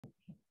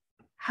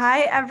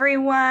Hi,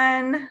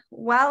 everyone.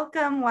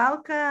 Welcome,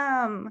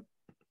 welcome.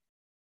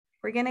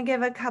 We're going to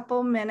give a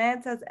couple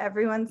minutes as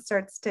everyone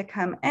starts to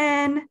come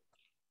in.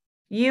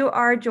 You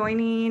are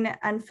joining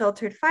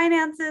Unfiltered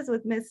Finances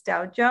with Mrs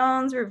Dow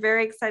Jones. We're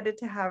very excited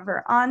to have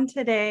her on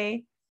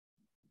today.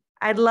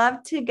 I'd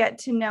love to get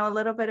to know a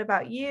little bit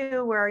about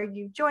you. Where are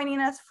you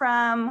joining us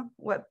from?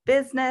 What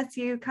business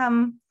you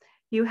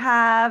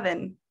have,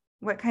 and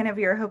what kind of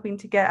you're hoping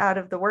to get out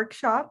of the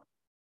workshop.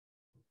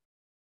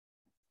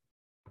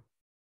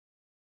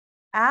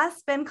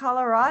 Aspen,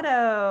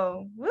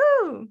 Colorado.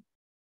 Woo!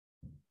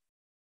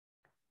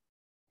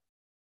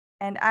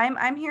 And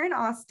I'm here in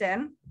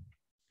Austin.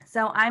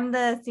 So I'm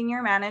the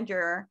senior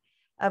manager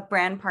of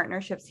brand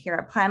partnerships here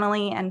at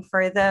Planoly. And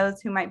for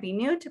those who might be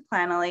new to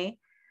Planoly,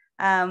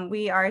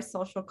 we are a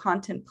social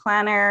content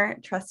planner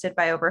trusted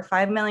by over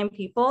 5 million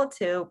people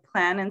to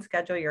plan and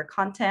schedule your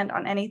content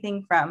on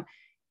anything from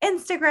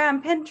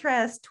Instagram,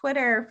 Pinterest,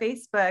 Twitter,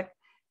 Facebook,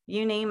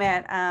 you name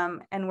it.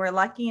 And we're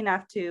lucky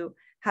enough to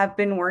have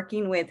been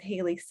working with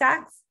Haley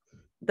Sachs,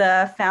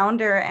 the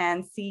founder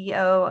and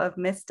CEO of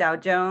Mrs Dow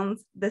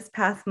Jones, this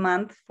past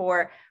month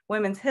for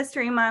Women's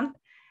History Month.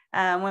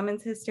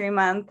 Women's History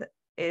Month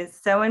is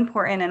so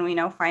important, and we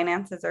know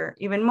finances are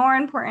even more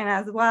important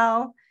as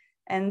well.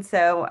 And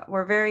so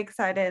we're very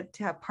excited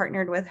to have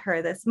partnered with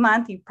her this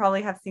month. You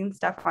probably have seen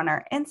stuff on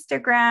our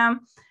Instagram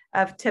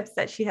of tips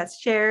that she has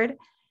shared.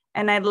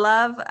 And I'd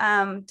love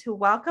to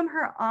welcome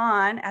her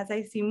on as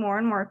I see more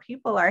and more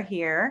people are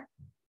here.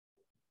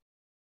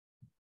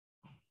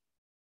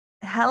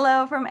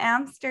 Hello from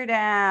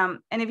Amsterdam.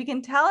 And if you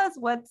can tell us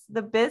what's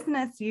the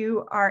business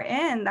you are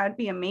in, that would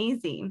be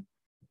amazing.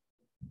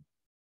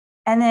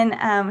 And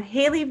then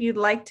Haley, if you'd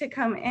like to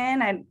come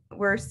in,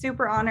 we're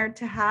super honored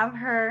to have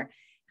her.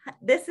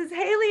 This is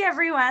Haley,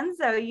 everyone.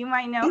 So you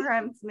might know her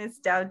as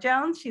Mrs Dow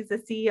Jones. She's the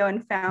CEO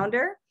and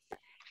founder.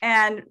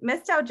 And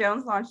Mrs Dow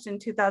Jones launched in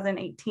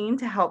 2018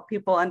 to help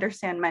people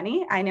understand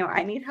money. I know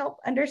I need help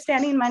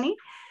understanding money.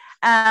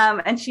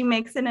 And she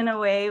makes it in a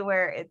way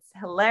where it's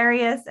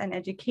hilarious and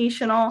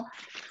educational.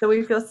 So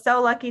we feel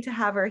so lucky to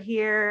have her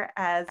here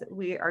as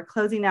we are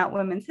closing out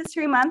Women's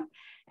History Month.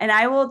 And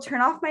I will turn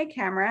off my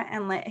camera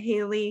and let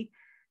Haley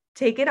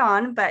take it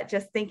on. But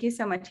just thank you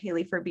so much,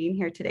 Haley, for being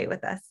here today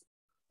with us.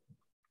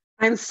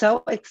 I'm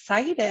so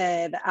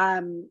excited.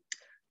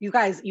 You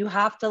guys, you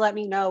have to let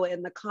me know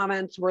in the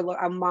comments.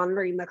 I'm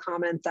monitoring the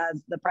comments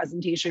as the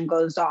presentation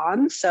goes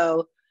on.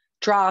 So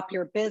drop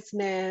your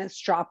business,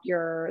 drop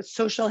your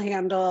social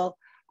handle.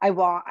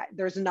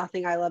 There's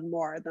nothing I love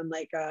more than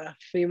like a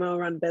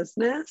female-run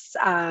business,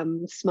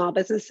 small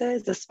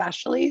businesses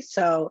especially.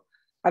 So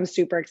I'm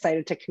super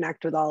excited to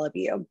connect with all of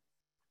you.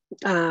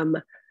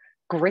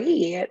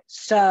 Great.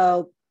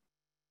 So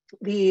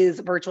these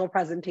virtual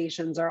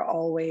presentations are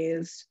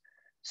always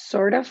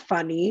sort of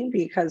funny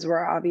because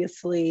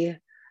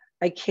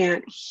I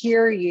can't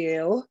hear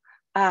you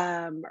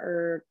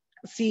or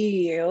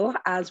see you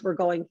as we're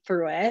going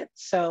through it.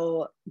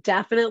 So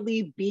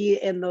definitely be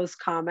in those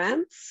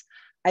comments.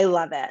 I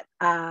love it.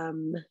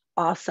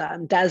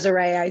 Awesome.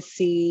 Desiree, I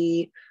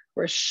see.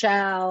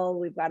 Rochelle,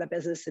 we've got a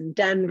business in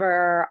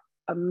Denver.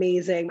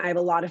 Amazing. I have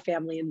a lot of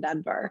family in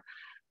Denver.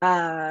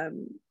 I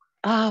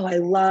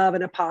love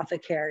an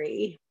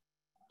apothecary.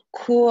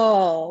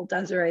 Cool.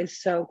 Desiree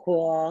is so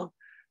cool.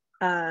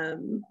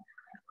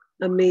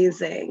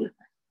 Amazing.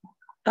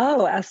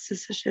 Oh,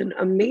 esthetician.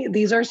 Amazing.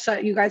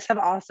 You guys have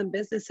awesome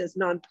businesses,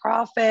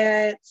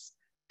 nonprofits,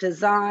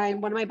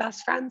 design. One of my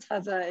best friends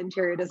has an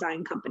interior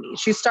design company.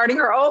 She's starting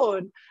her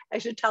own. I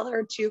should tell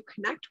her to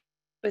connect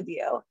with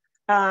you.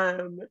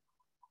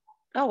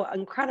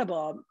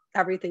 Incredible.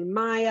 Everything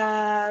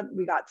Maya.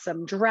 We got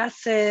some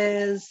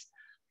dresses.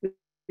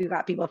 We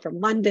got people from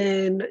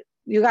London.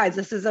 You guys,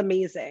 this is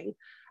amazing.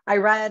 I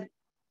read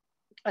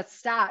a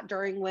stat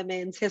during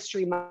Women's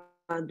History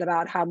Month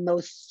about how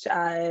most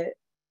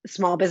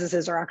small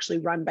businesses are actually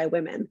run by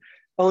women,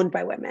 owned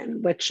by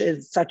women, which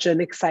is such an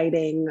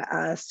exciting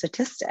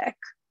statistic.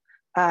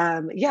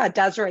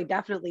 Desiree,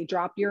 definitely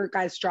drop your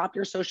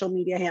social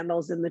media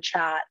handles in the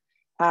chat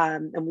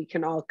and we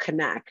can all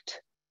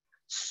connect.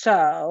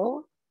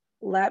 So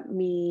let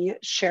me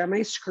share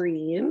my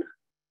screen.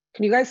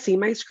 Can you guys see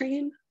my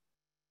screen?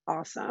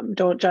 Awesome.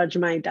 Don't judge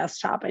my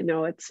desktop. I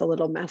know it's a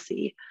little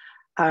messy.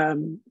 I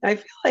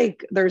feel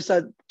like there's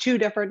two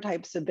different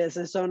types of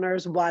business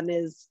owners. One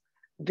is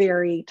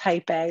very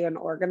type A and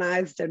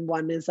organized, and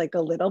one is like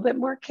a little bit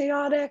more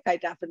chaotic. I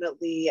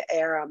definitely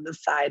err on the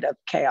side of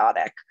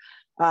chaotic,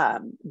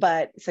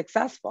 but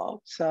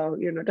successful. So,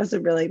 it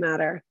doesn't really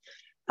matter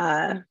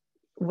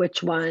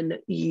which one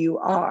you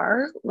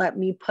are. Let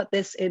me put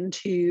this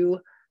into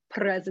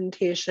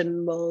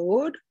presentation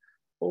mode.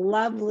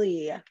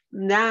 Lovely.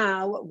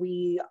 Now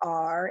we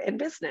are in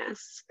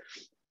business.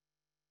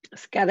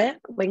 Let's get it,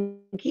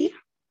 Winky.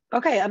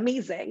 Okay,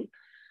 amazing.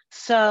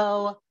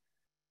 So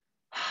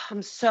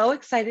I'm so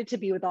excited to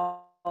be with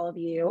all of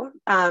you.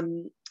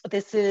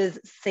 This is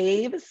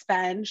Save,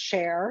 Spend,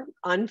 Share,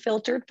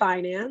 Unfiltered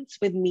Finance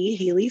with me,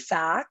 Haley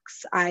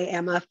Sachs. I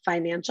am a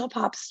financial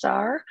pop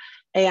star,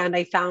 and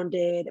I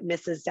founded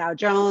Mrs Dow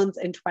Jones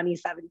in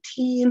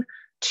 2017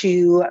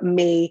 to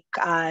make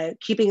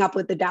keeping up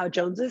with the Dow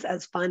Joneses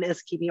as fun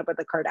as keeping up with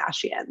the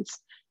Kardashians.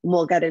 And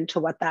we'll get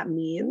into what that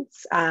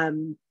means.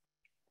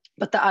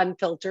 But the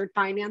unfiltered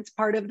finance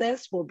part of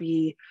this will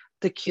be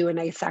the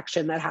Q&A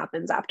section that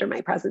happens after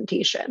my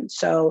presentation.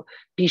 So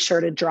be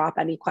sure to drop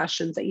any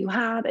questions that you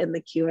have in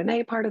the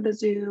Q&A part of the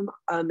Zoom.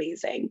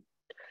 Amazing.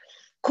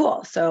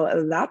 Cool.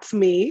 So that's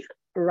me,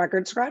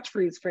 record scratch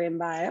freeze frame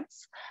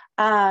vibes.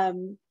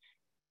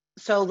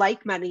 So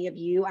like many of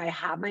you, I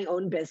have my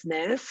own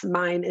business.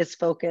 Mine is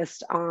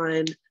focused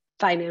on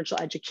financial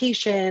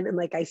education. And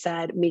like I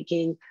said,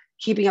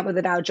 keeping up with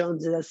the Dow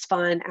Jones is as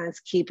fun as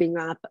keeping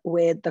up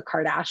with the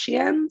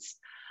Kardashians.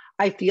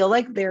 I feel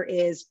like there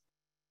is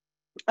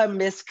a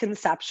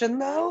misconception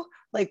though,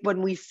 like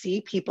when we see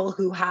people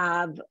who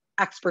have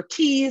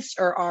expertise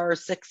or are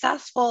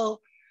successful,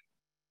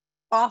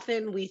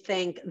 often we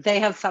think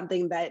they have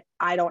something that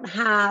I don't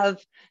have.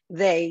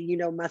 They,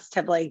 must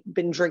have like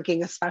been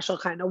drinking a special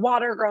kind of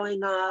water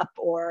growing up,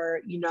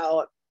 or,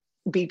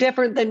 be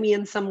different than me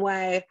in some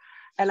way.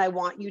 And I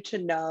want you to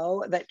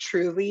know that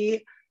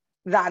truly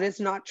that is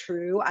not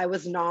true. I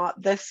was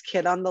not this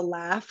kid on the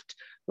left,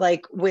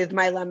 like with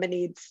my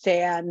lemonade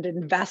stand,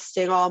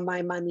 investing all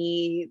my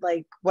money.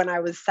 Like when I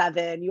was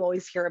 7, you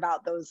always hear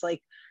about those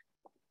like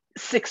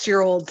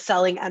 6-year-olds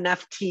selling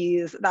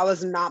NFTs. That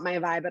was not my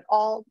vibe at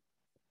all.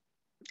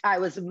 I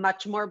was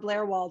much more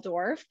Blair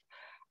Waldorf,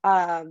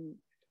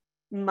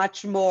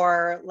 much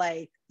more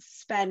like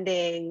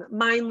spending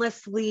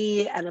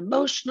mindlessly and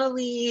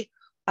emotionally,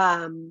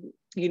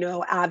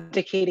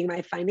 abdicating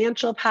my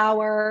financial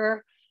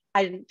power.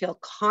 I didn't feel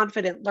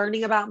confident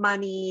learning about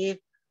money.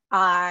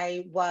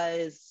 I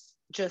was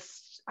a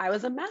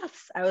mess.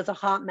 I was a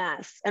hot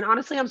mess. And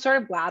honestly, I'm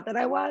sort of glad that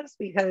I was,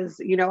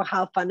 because,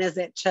 how fun is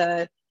it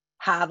to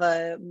have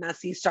a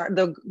messy start?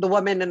 The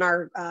woman in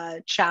our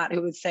chat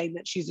who was saying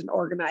that she's an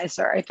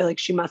organizer, I feel like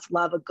she must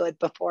love a good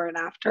before and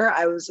after.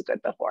 I was a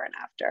good before and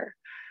after.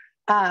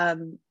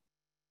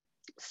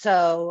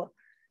 So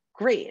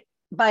great.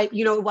 But,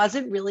 it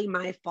wasn't really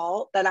my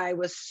fault that I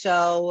was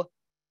so,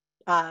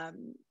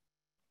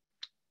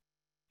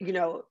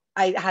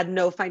 I had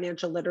no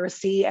financial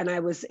literacy, and I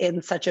was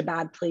in such a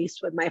bad place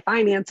with my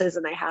finances,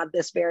 and I had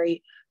this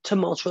very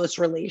tumultuous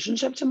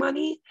relationship to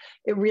money.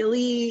 It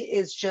really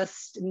is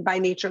just by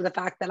nature of the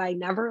fact that I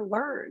never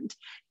learned,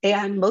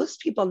 and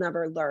most people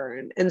never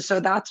learn. And so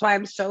that's why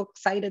I'm so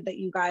excited that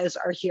you guys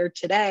are here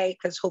today,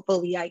 because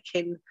hopefully I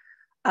can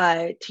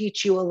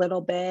teach you a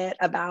little bit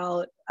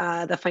about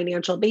the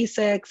financial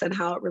basics and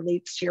how it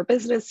relates to your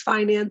business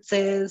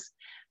finances.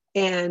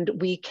 And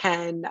we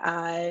can,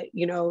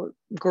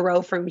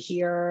 grow from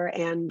here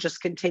and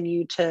just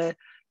continue to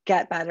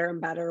get better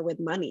and better with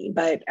money.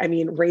 But I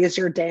mean, raise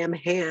your damn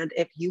hand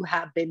if you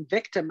have been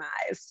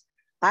victimized.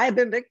 I've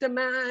been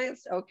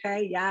victimized.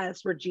 Okay.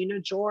 Yes.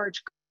 Regina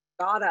George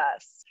got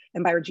us.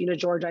 And by Regina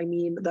George, I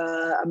mean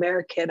the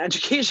American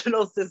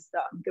educational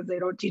system, because they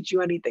don't teach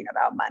you anything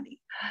about money.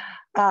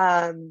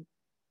 I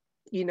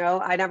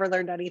never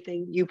learned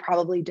anything. You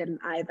probably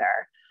didn't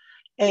either.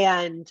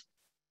 And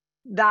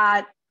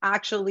that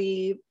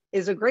actually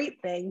is a great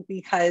thing,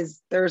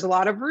 because there's a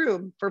lot of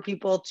room for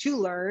people to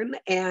learn,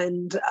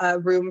 and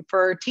room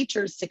for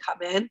teachers to come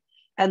in.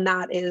 And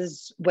that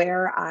is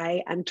where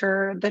I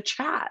enter the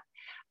chat.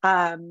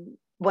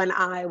 When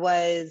I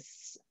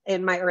was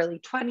in my early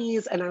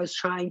 20s and I was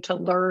trying to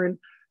learn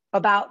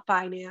about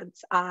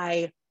finance,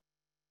 I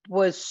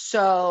was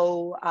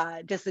so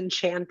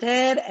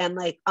disenchanted and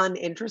like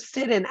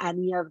uninterested in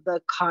any of the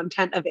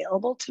content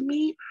available to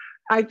me.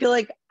 I feel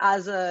like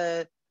as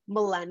a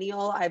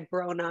millennial, I've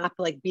grown up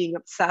like being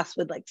obsessed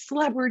with like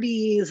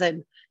celebrities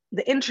and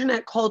the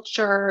internet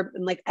culture,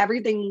 and like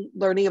everything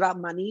learning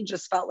about money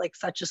just felt like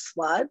such a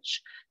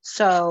sludge.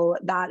 So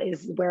that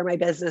is where my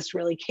business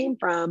really came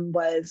from,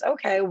 was,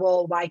 okay,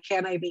 well, why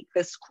can't I make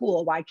this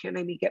cool? Why can't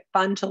I make it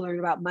fun to learn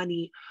about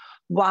money?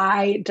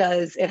 Why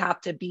does it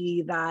have to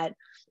be that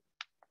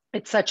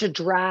it's such a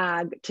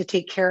drag to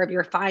take care of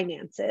your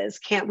finances?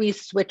 Can't we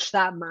switch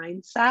that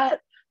mindset?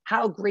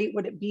 How great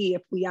would it be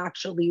if we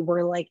actually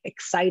were like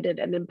excited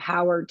and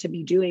empowered to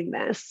be doing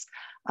this?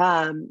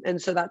 And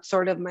so that's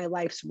sort of my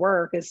life's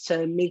work, is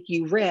to make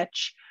you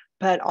rich,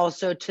 but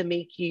also to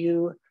make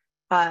you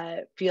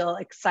feel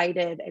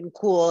excited and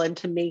cool, and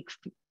to make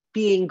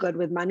being good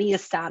with money a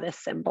status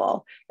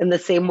symbol, in the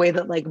same way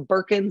that like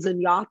Birkins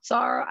and yachts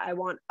are. I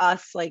want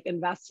us like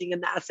investing in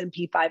the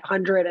S&P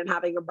 500 and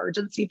having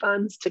emergency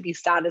funds to be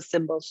status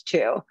symbols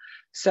too.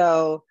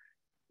 So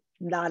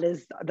that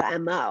is the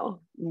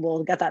MO.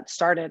 We'll get that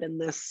started in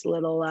this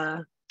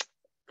little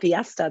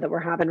fiesta that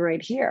we're having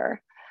right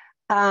here.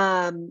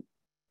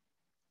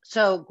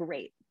 So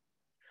great.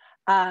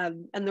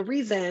 And the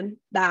reason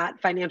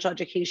that financial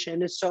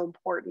education is so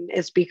important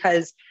is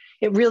because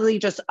it really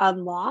just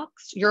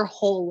unlocks your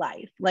whole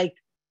life. Like,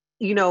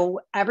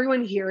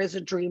 everyone here is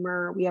a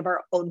dreamer. We have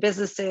our own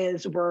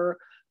businesses. We're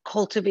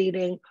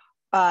cultivating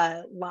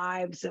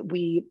lives that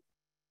we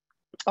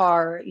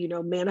are,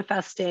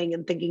 manifesting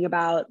and thinking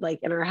about like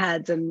in our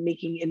heads and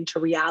making into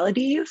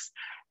realities.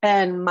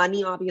 And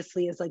money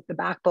obviously is like the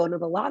backbone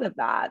of a lot of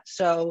that.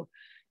 So,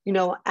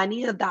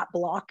 any of that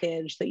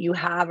blockage that you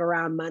have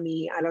around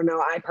money, I don't know,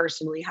 I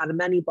personally had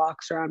many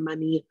blocks around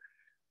money.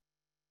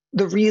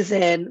 The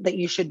reason that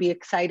you should be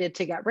excited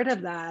to get rid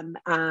of them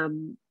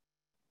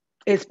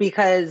is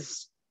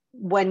because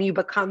when you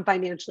become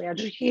financially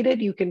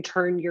educated, you can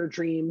turn your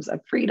dreams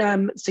of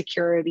freedom,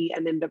 security,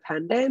 and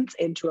independence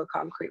into a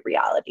concrete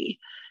reality.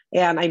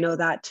 And I know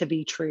that to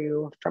be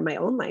true from my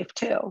own life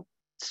too.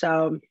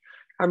 So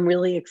I'm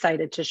really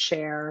excited to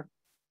share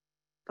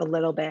a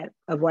little bit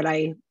of what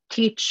I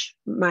teach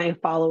my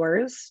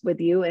followers with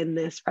you in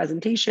this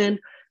presentation,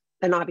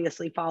 and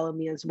obviously follow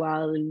me as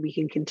well, and we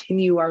can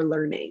continue our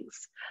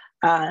learnings.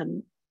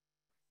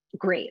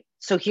 Great.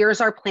 So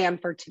here's our plan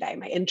for today.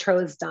 My intro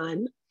is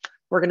done.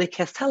 We're going to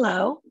kiss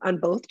hello on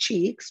both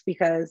cheeks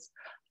because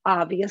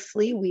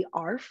obviously we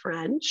are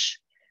French.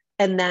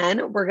 And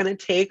then we're going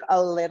to take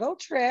a little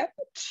trip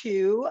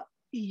to,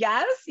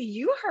 yes,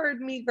 you heard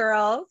me,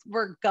 girls.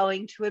 We're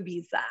going to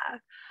Ibiza.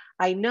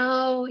 I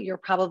know you're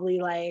probably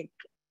like,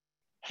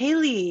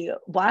 Haley,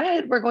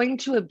 what? We're going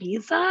to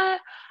Ibiza?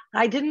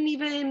 I didn't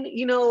even,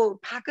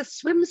 pack a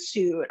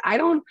swimsuit. I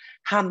don't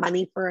have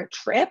money for a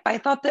trip. I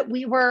thought that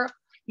we were,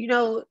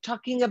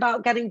 talking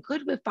about getting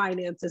good with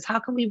finances. How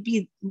can we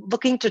be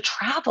looking to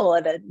travel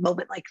at a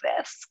moment like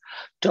this?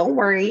 Don't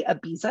worry.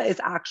 Ibiza is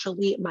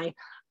actually my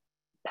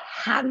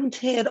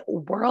patented,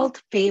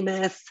 world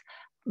famous,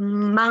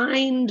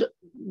 world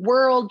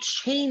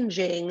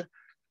changing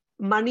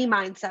money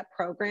mindset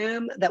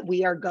program that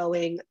we are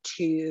going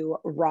to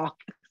rock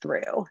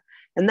through.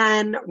 And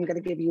then I'm going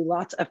to give you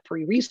lots of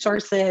free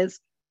resources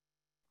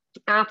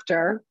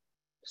after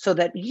so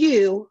that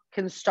you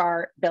can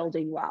start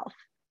building wealth,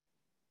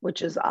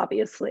 which is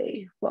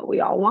obviously what we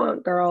all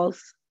want,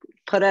 girls.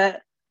 Put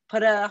a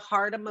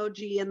heart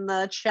emoji in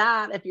the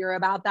chat if you're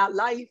about that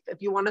life,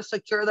 if you want to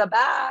secure the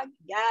bag.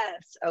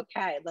 Yes.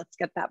 Okay, let's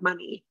get that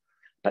money.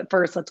 But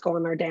first, let's go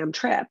on our damn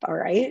trip. All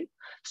right.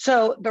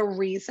 So the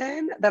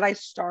reason that I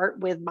start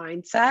with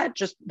mindset,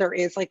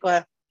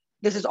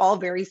 this is all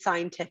very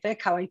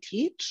scientific how I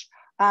teach.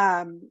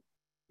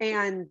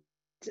 And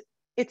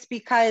it's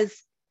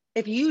because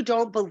if you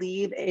don't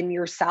believe in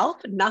yourself,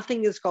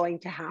 nothing is going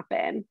to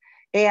happen.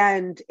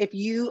 And if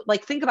you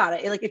think about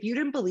it, if you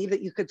didn't believe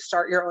that you could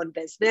start your own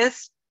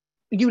business,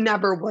 you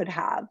never would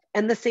have.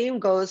 And the same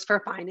goes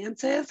for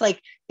finances.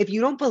 If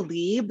you don't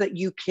believe that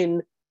you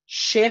can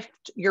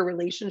shift your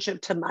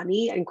relationship to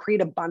money and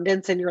create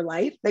abundance in your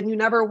life, then you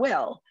never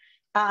will.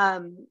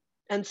 And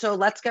so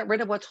let's get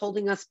rid of what's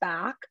holding us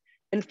back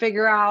and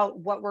figure out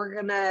what we're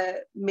going to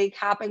make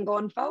happen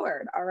going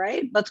forward. All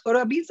right, let's go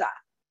to Ibiza.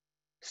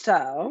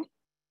 So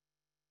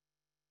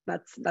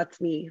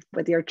that's me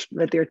with your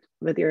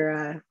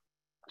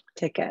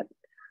ticket.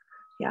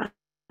 Yes,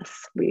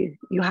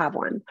 you have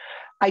one.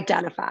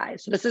 Identify.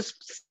 So this is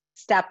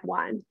step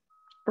one.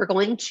 We're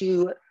going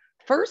to,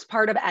 first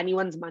part of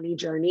anyone's money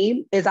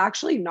journey is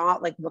actually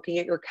not looking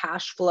at your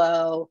cash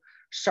flow,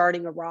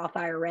 starting a Roth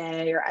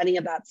IRA or any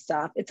of that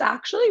stuff. It's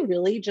actually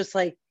really just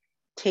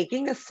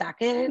taking a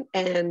second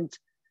and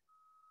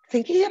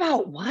thinking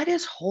about what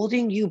is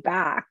holding you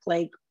back.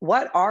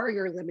 What are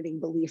your limiting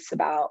beliefs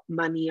about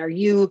money? Are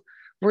you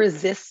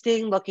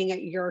resisting looking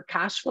at your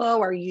cash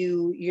flow? Are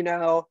you,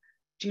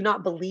 do you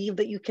not believe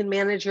that you can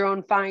manage your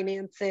own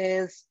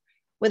finances?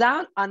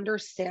 Without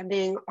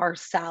understanding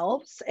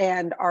ourselves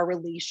and our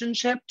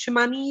relationship to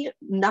money,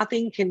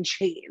 nothing can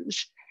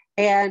change.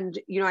 And,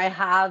 I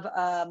have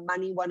a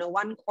Money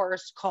 101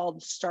 course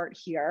called Start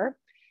Here.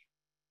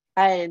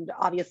 And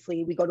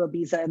obviously we go to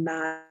Ibiza in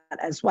that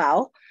as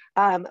well.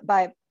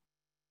 But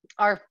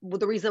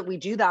the reason we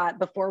do that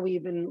before we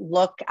even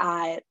look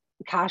at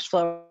cash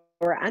flow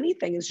or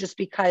anything is just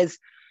because,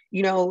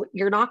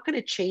 you're not going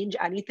to change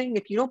anything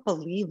if you don't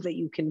believe that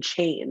you can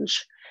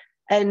change.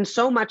 And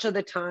so much of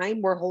the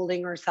time we're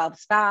holding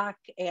ourselves back,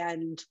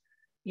 and,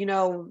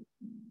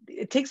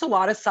 it takes a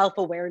lot of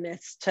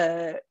self-awareness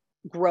to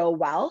grow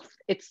wealth.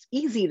 It's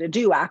easy to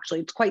do,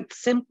 actually. It's quite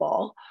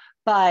simple,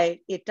 but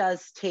it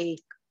does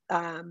take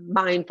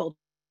mindful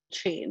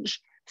change.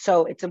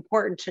 So it's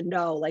important to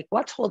know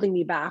what's holding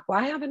me back?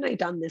 Why haven't I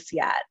done this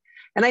yet?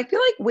 And I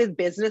feel with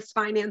business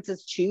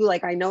finances too,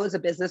 I know as a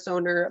business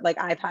owner,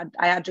 I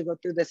had to go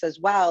through this as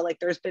well.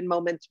 There's been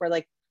moments where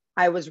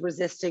I was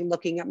resisting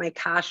looking at my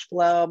cash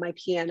flow, my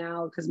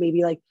P&L, because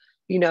maybe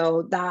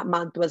that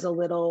month was a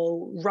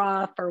little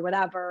rough or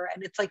whatever.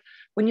 And it's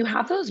when you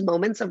have those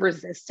moments of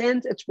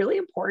resistance, it's really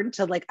important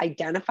to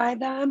identify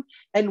them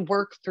and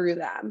work through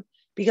them,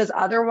 because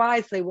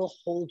otherwise they will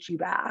hold you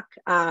back.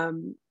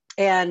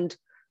 And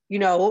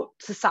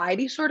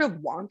society sort of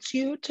wants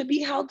you to be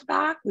held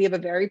back. We have a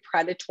very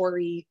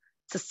predatory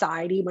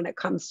society when it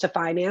comes to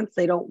finance.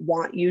 They don't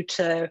want you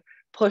to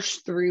push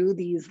through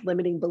these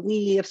limiting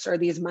beliefs or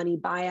these money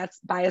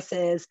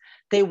biases.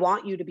 They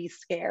want you to be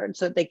scared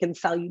so that they can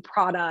sell you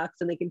products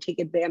and they can take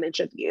advantage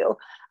of you.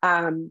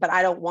 But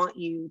I don't want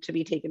you to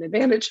be taken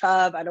advantage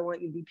of. I don't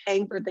want you to be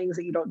paying for things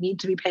that you don't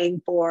need to be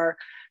paying for.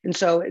 And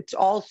so it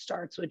all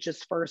starts with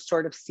just first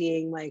sort of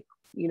seeing like,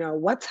 you know,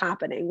 what's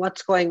happening,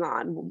 what's going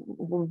on,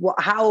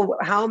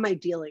 how am I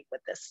dealing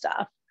with this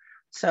stuff?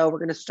 So we're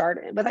going to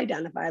start with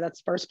identify.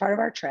 That's the first part of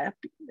our trip,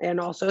 and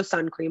also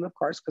sun cream, of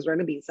course, because we're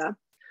in Ibiza.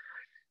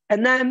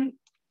 And then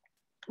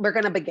we're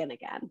going to begin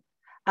again.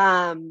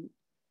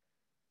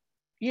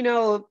 You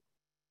know,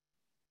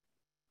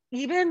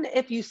 even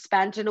if you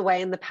spent in a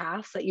way in the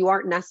past that you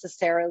aren't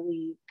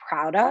necessarily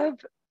proud of,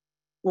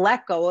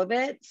 let go of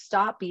it.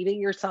 Stop beating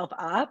yourself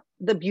up.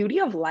 The beauty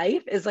of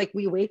life is like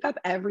we wake up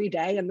every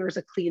day and there's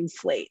a clean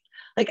slate.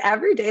 Like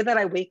every day that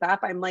I wake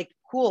up, I'm like,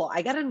 cool,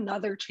 I got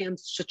another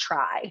chance to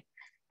try.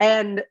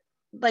 And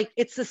like,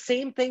 it's the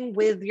same thing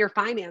with your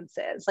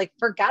finances. Like,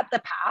 forget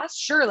the past.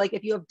 Sure. Like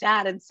if you have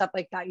debt and stuff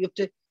like that, you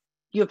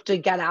have to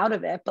get out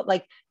of it. But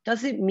like,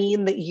 doesn't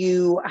mean that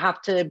you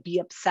have to be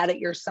upset at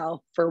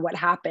yourself for what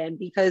happened,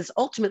 because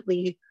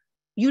ultimately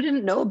you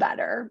didn't know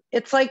better.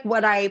 It's like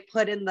what I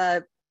put in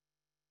the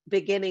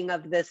beginning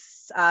of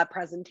this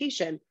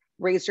presentation.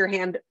 Raise your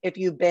hand if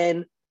you've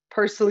been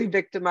personally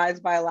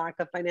victimized by a lack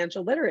of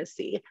financial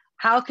literacy.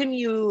 How can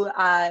you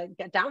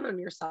get down on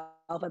yourself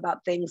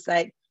about things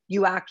that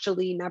you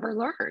actually never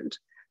learned?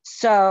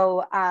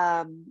 So,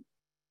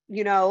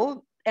 you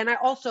know, and I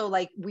also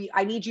like,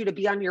 I need you to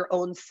be on your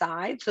own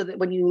side so that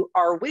when you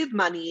are with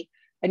money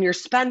and you're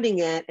spending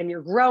it and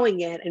you're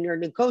growing it and you're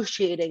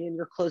negotiating and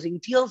you're closing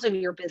deals in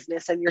your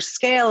business and you're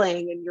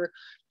scaling and you're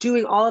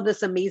doing all of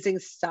this amazing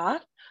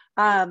stuff,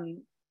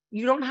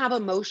 you don't have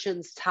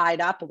emotions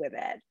tied up with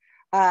it.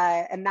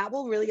 And that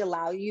will really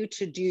allow you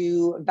to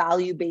do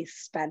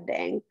value-based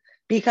spending,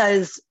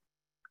 because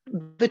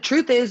the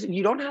truth is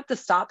you don't have to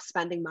stop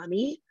spending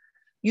money.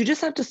 You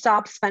just have to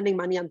stop spending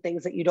money on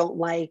things that you don't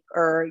like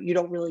or you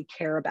don't really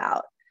care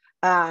about.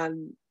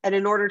 And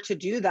in order to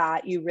do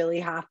that, you really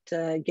have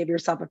to give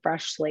yourself a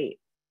fresh slate.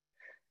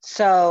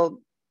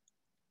 So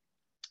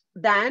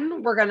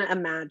then we're going to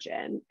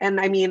imagine, and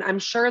I mean, I'm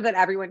sure that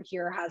everyone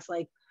here has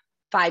like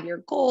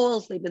 5-year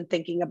goals. They've been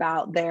thinking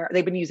about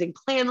they've been using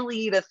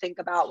Planoly to think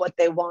about what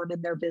they want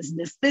in their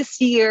business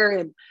this year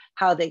and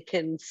how they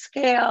can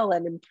scale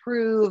and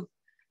improve.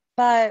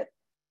 But,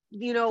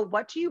 you know,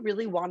 what do you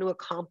really want to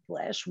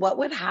accomplish? What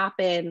would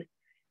happen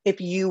if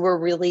you were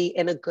really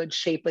in a good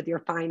shape with your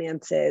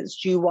finances?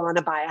 Do you want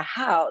to buy a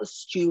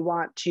house? Do you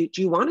want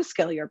to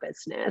scale your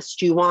business?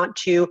 Do you want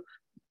to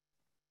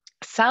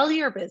sell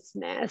your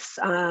business?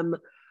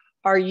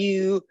 Are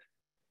you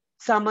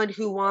someone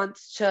who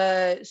wants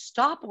to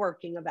stop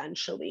working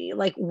eventually?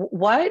 Like,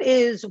 what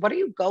are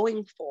you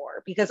going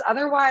for? Because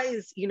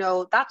otherwise, you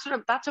know, that's what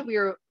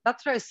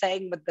I was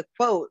saying with the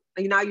quote.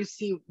 Now you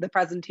see the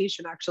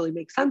presentation actually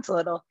makes sense a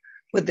little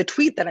with the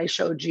tweet that I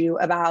showed you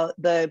about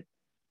when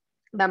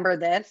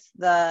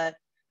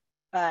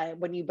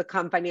you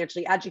become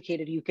financially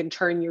educated, you can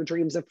turn your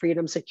dreams of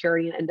freedom,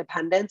 security, and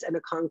independence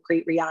into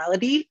concrete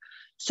reality.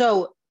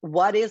 So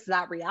what is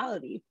that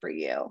reality for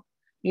you?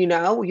 You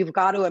know, you've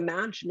got to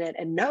imagine it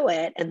and know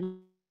it. And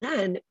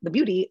then the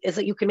beauty is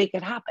that you can make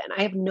it happen.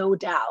 I have no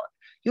doubt.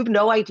 You have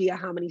no idea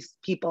how many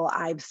people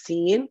I've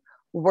seen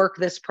work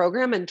this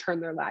program and turn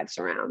their lives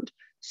around.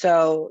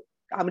 So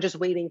I'm just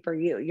waiting for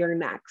you. You're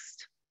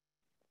next.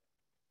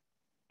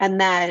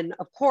 And then,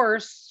 of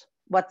course,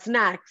 what's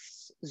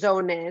next?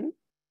 Zone in,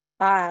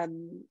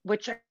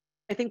 which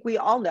I think we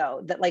all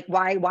know that, like,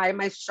 why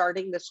am I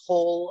starting this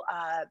whole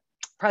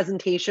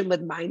presentation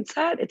with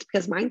mindset? It's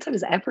because mindset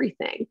is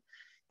everything.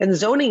 And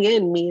zoning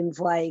in means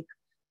like,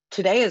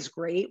 today is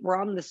great. We're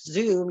on this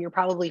Zoom. You're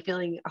probably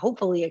feeling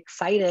hopefully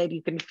excited.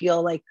 You can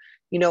feel like,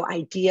 you know,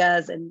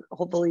 ideas and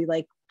hopefully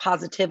like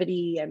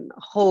positivity and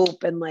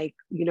hope and like,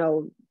 you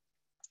know,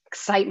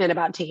 excitement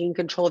about taking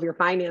control of your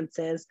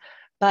finances.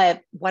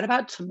 But what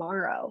about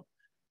tomorrow?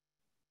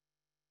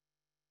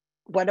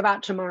 What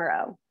about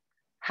tomorrow?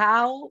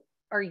 How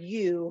are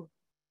you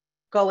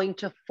going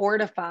to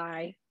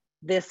fortify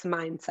this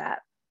mindset?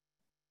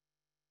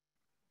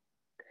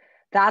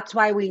 That's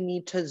why we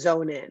need to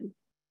zone in.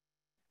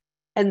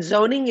 And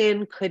zoning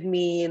in could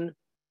mean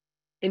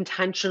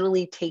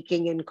intentionally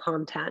taking in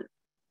content.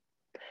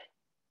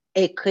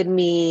 It could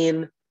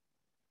mean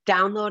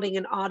downloading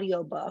an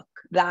audiobook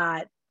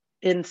that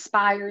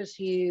inspires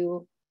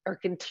you or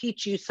can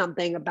teach you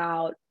something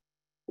about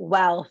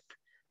wealth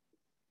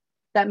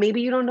that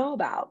maybe you don't know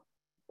about.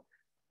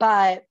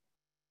 But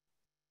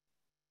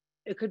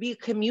it could be a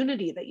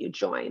community that you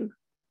join.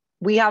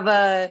 We have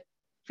a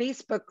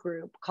Facebook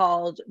group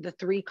called the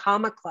 3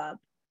 Comma Club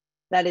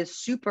that is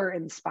super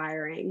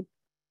inspiring.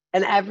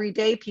 And every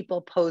day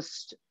people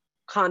post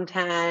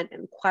content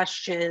and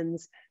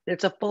questions. And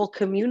it's a full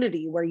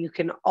community where you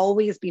can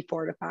always be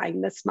fortifying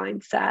this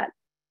mindset.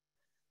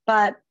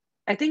 But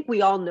I think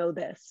we all know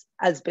this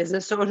as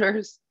business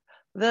owners.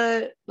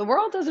 The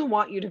world doesn't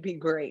want you to be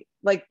great.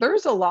 Like,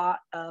 there's a lot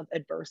of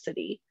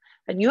adversity.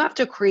 and you have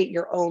to create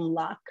your own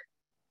luck.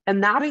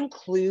 And that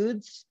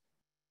includes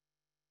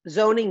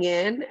zoning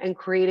in and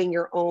creating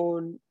your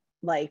own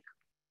like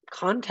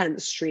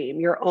content stream,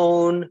 your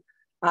own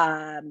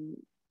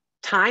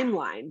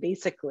timeline,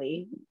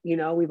 basically. You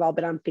know, we've all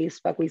been on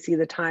Facebook, we see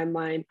the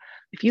timeline.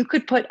 If you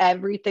could put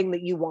everything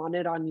that you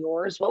wanted on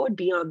yours, what would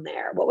be on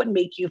there? What would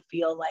make you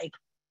feel like,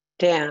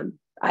 damn,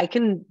 I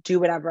can do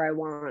whatever I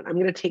want. I'm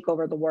going to take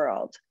over the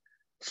world.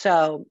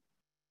 So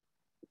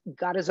you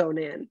got to zone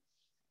in.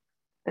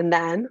 And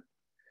then,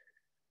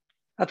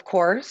 of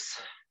course,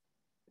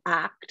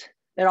 act.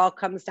 It all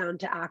comes down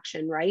to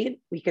action, right?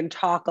 We can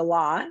talk a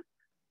lot,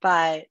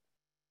 but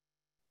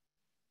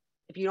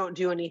if you don't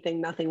do anything,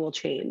 nothing will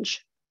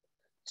change.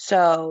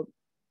 So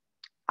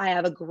I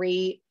have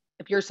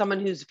if you're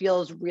someone who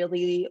feels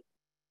really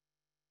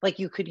like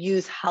you could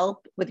use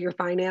help with your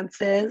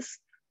finances,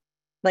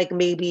 like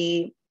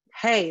maybe,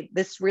 hey,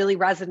 this really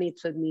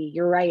resonates with me.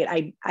 You're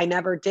right. I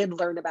never did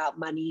learn about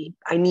money.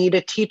 I need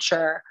a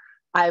teacher.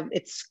 I'm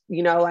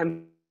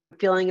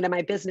feeling it in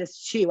my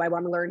business too. I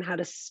want to learn how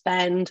to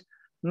spend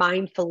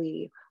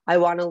mindfully. I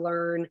want to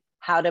learn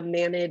how to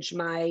manage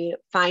my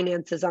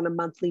finances on a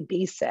monthly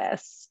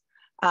basis.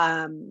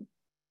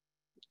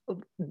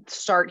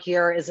 Start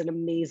Here is an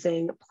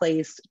amazing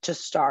place to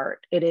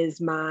start. It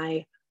is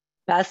my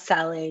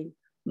best-selling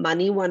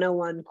Money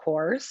 101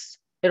 course.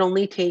 It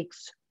only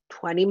takes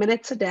 20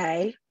 minutes a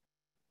day.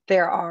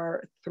 There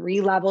are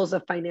 3 levels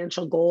of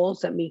financial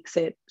goals that makes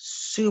it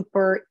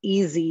super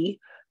easy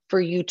for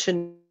you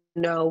to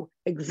know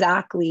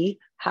exactly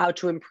how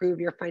to improve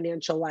your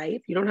financial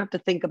life. You don't have to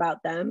think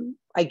about them.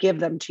 I give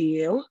them to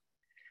you.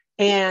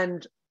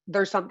 And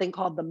there's something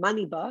called the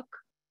Money Book,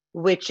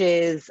 which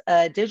is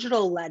a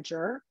digital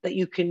ledger that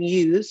you can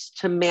use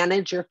to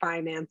manage your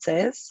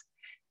finances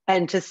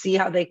and to see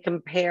how they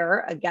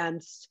compare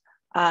against,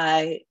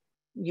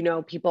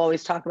 people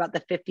always talk about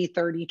the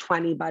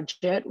 50-30-20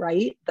 budget,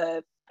 right?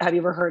 Have you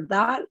ever heard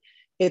that?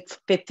 It's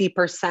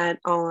 50%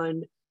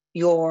 on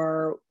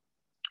your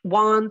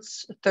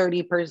wants,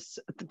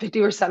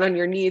 50% on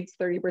your needs,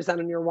 30%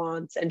 on your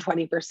wants, and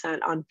 20%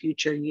 on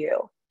future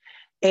you.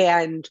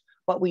 And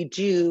what we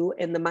do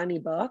in the Money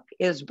Book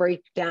is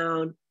break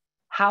down,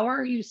 how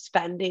are you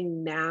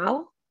spending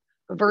now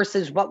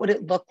versus what would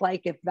it look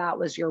like if that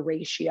was your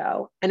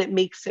ratio? And it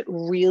makes it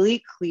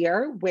really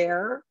clear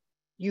where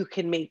you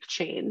can make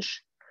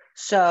change.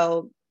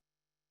 So,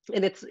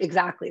 and it's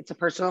a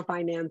personal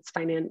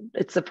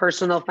it's a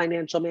personal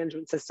financial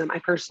management system I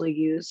personally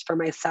use for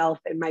myself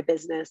in my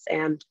business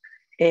and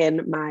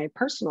in my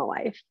personal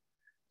life.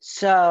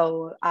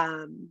 So,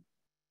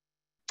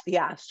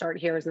 Start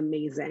Here is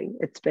amazing.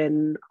 It's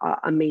been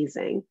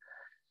amazing.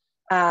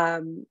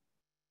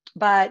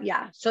 But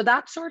yeah, so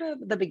that's sort of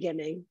the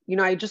beginning.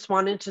 I just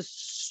wanted to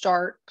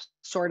start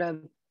sort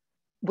of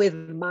with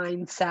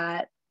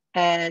mindset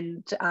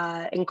and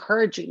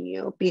encouraging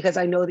you, because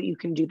I know that you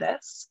can do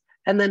this.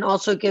 And then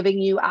also giving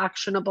you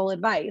actionable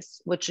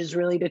advice, which is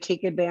really to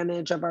take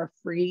advantage of our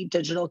free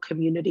digital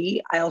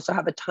community. I also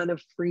have a ton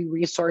of free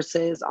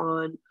resources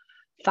on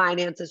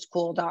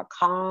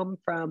financescool.com,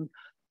 from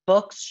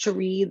books to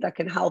read that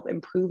can help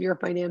improve your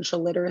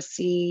financial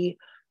literacy,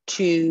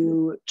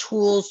 to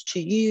tools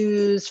to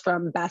use,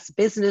 from best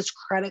business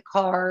credit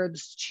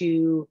cards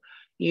to,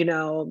 we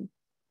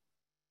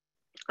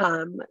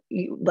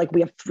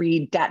have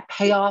free debt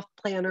payoff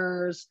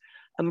planners,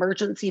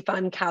 emergency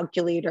fund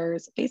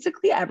calculators.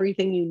 Basically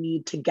everything you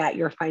need to get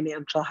your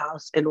financial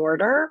house in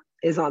order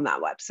is on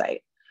that website.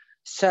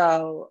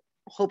 So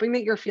hoping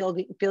that you're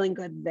feeling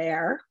good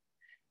there.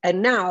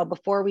 And now,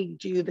 before we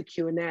do the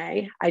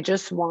Q&A, I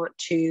just want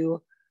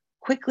to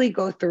quickly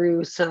go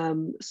through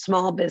some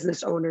small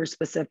business owner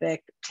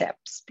specific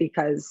tips,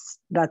 because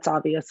that's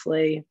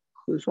obviously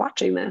who's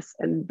watching this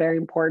and very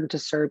important to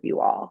serve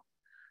you all.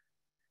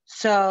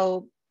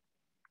 So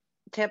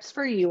tips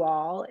for you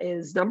all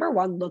is, number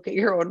 1, look at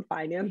your own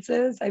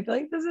finances. I feel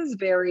like this is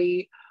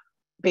very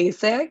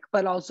basic,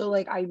 but also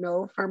like I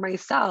know for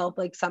myself,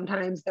 like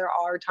sometimes there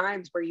are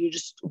times where you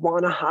just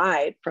want to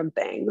hide from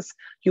things.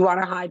 You want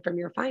to hide from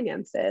your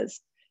finances.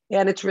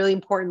 And it's really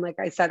important, like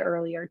I said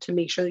earlier, to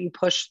make sure that you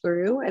push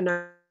through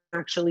and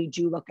actually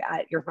do look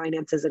at your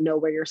finances and know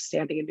where you're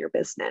standing in your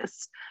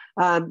business.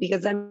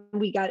 Because then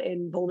we get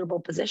in vulnerable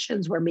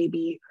positions where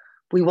maybe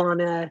we want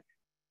to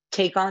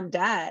take on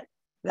debt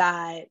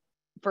that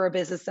for a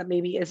business that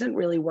maybe isn't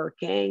really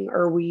working,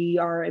 or we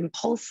are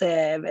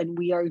impulsive and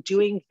we are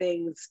doing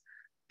things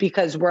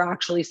because we're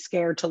actually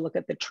scared to look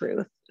at the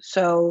truth.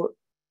 So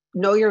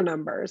know your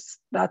numbers.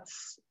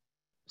 That's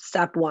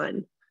step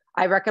 1.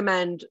 I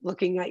recommend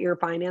looking at your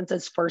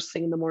finances first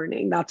thing in the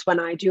morning. That's when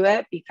I do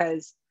it,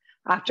 because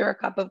after a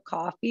cup of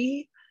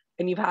coffee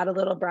and you've had a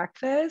little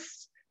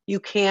breakfast,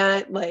 you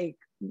can't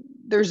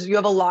you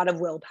have a lot of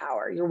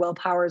willpower. Your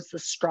willpower is the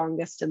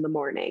strongest in the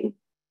morning.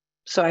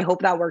 So I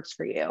hope that works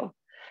for you.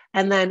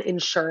 And then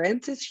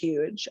insurance is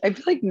huge. I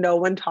feel like no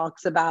one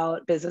talks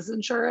about business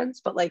insurance,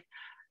 but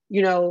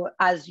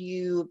as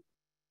you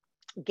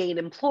gain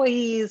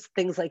employees,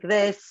 things like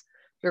this,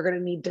 you're going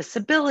to need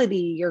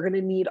disability, you're going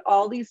to need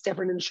all these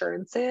different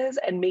insurances,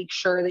 and make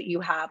sure that you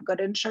have good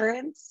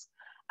insurance.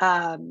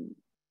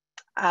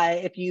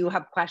 If you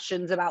have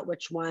questions about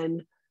which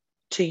one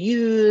to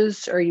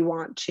use, or you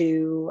want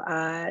to,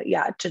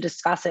 to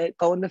discuss it,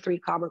 go in the 3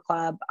 Comma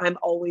Club. I'm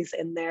always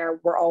in there.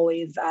 We're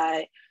always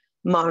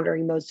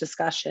monitoring those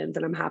discussions,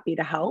 and I'm happy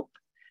to help.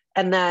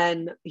 And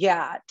then,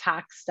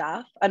 tax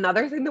stuff.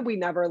 Another thing that we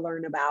never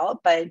learn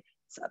about, but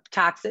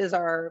taxes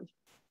are,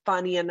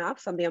 funny enough,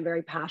 something I'm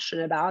very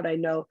passionate about. I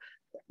know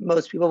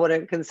most people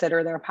wouldn't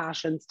consider their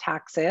passions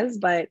taxes,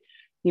 but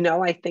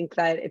I think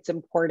that it's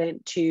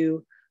important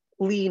to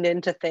lean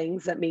into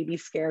things that maybe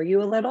scare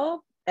you a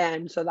little.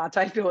 And so that's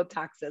how I feel with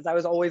taxes. I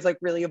was always like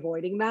really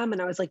avoiding them.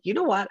 And I was like, you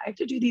know what? I have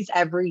to do these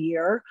every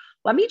year.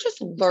 Let me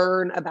just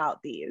learn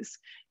about these.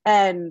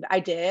 And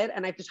I did.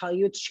 And I have to tell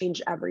you, it's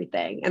changed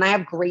everything. And I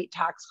have great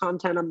tax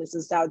content on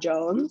Mrs. Dow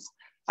Jones.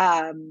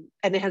 And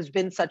it has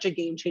been such a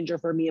game changer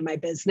for me in my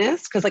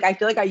business. Cause like, I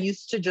feel like I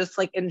used to just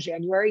like in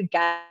January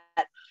get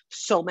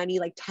so many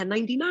like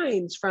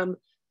 1099s from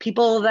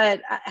people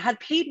that had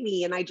paid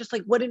me, and I just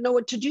like wouldn't know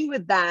what to do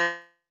with them.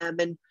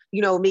 And,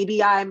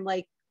 maybe I'm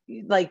like,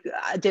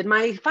 did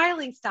my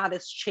filing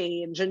status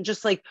change, and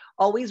just like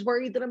always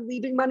worried that I'm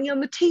leaving money on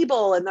the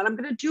table and that I'm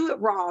going to do it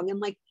wrong. And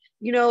like,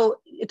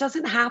 it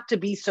doesn't have to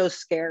be so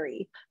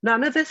scary.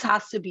 None of this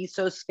has to be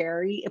so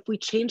scary. If we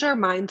change our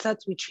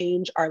mindsets, we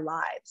change our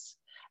lives.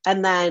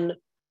 And then,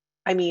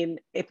 I mean,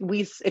 if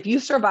you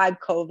survive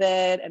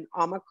COVID and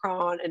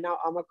Omicron and now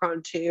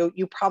Omicron 2,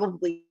 you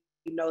probably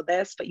know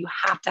this, but you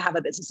have to have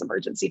a business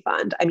emergency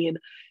fund. I mean,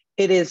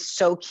 it is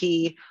so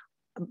key.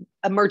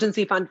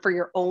 Emergency fund for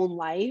your own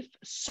life,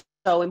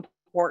 so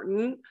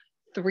important.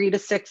 3 to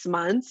 6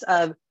 months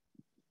of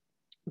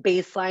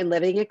baseline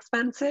living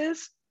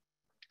expenses.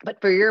 But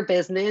for your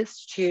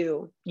business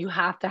too, you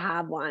have to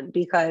have one,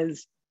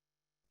 because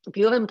if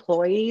you have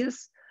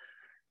employees,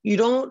 you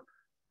don't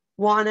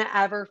want to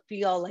ever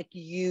feel like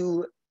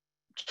you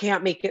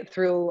can't make it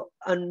through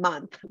a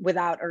month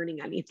without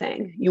earning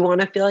anything. You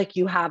want to feel like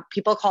you have,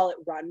 people call it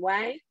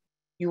runway.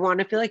 You want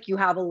to feel like you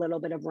have a little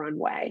bit of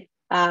runway.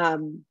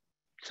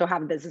 So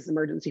have a business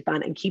emergency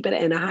fund and keep it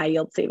in a high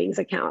yield savings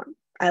account.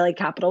 I like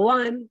Capital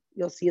One.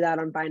 You'll see that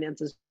on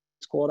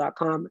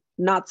financesschool.com.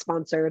 Not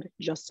sponsored,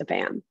 just a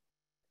fan.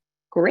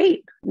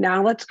 Great.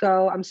 Now let's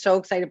go. I'm so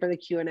excited for the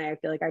Q&A. I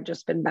feel like I've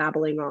just been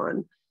babbling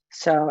on.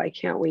 So I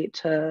can't wait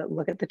to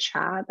look at the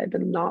chat. I've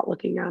been not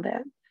looking at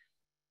it.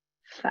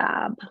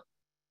 Fab.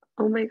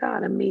 Oh my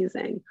God,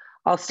 amazing.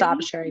 I'll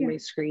stop sharing my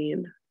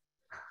screen.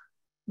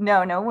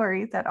 No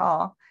worries at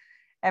all.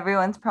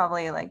 Everyone's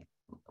probably like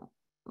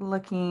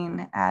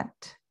looking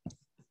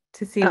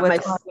to see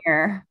what's on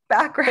your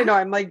background. I know,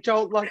 I'm like,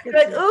 don't look. It's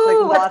like,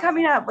 ooh, like, what's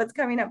coming up? What's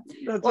coming up?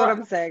 That's what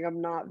I'm saying. I'm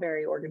not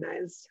very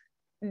organized.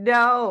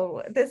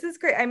 No, this is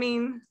great. I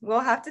mean,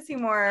 we'll have to see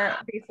more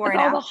before and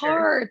after. All the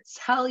hearts.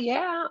 Hell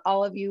yeah.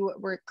 All of you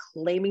were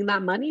claiming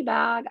that money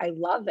bag. I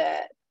love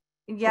it.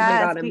 Yes,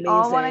 oh my God, we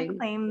all want to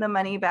claim the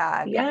money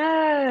bag.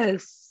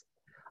 Yes.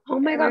 Oh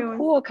my God,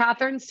 cool.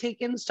 Catherine's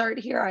taken start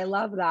here. I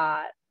love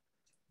that.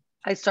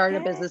 I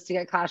started a business to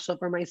get cash flow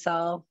for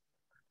myself.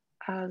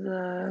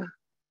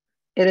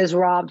 It has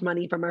robbed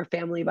money from our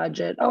family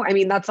budget. Oh, I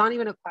mean, that's not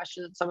even a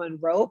question that someone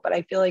wrote, but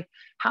I feel like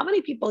how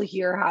many people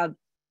here have,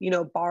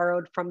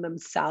 borrowed from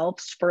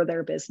themselves for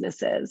their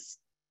businesses?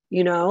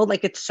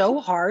 Like it's so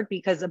hard,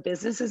 because a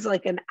business is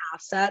like an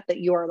asset that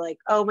you are like,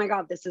 oh my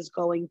God, this is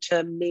going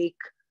to make,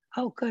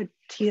 oh good,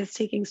 Tia's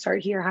taking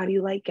start here. How do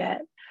you like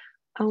it?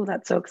 Oh,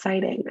 that's so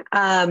exciting.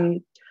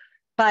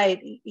 But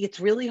it's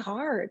really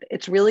hard.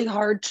 It's really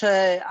hard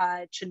to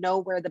know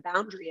where the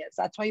boundary is.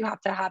 That's why you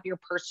have to have your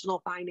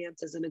personal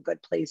finances in a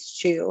good place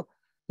too,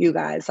 you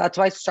guys. That's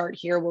why Start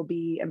Here will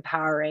be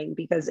empowering,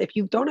 because if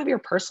you don't have your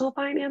personal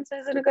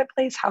finances in a good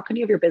place, how can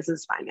you have your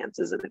business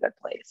finances in a good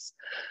place?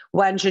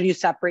 When should you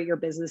separate your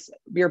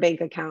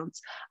bank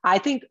accounts? I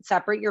think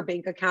separate your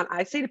bank account.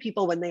 I say to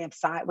people when they have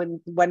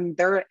when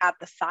they're at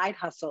the side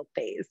hustle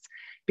phase,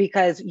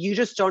 because you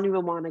just don't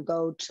even want to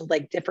go to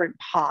like different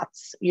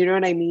pots. You know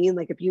what I mean?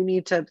 Like if you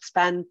need to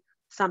spend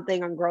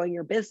something on growing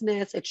your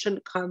business, it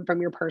shouldn't come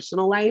from your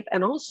personal life.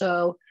 And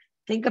also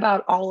think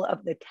about all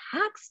of the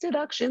tax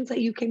deductions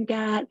that you can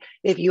get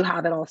if you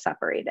have it all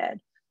separated.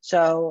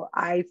 So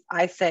I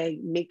say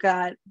make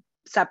a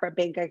separate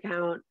bank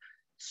account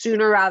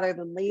sooner rather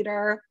than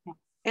later.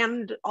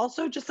 And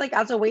also just like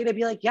as a way to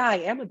be like, yeah, I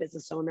am a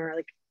business owner.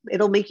 Like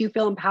it'll make you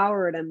feel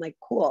empowered and like,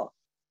 cool.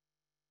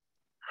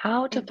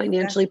 How to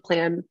financially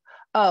plan.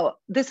 Oh,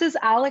 this is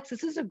Alex.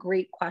 This is a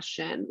great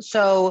question.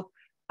 So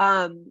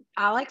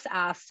Alex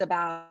asked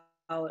about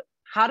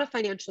how to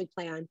financially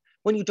plan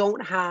when you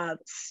don't have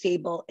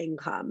stable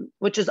income,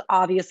 which is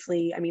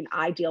obviously, I mean,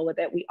 I deal with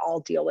it. We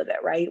all deal with it,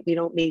 right? We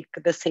don't make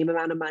the same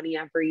amount of money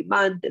every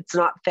month. It's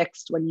not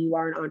fixed when you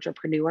are an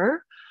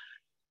entrepreneur.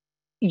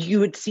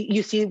 You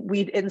see,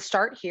 in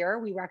Start Here,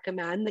 we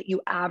recommend that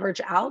you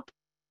average out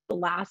the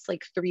last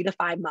like 3 to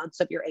 5 months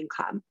of your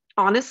income.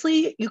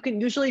 Honestly, you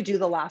can usually do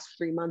the last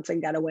 3 months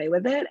and get away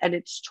with it, and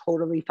it's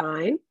totally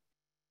fine.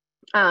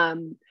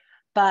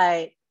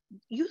 But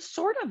you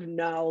sort of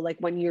know, like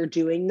when you're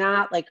doing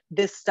that, like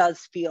this does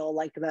feel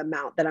like the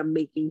amount that I'm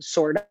making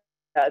sort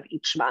of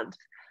each month.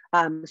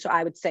 So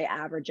I would say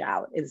average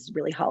out is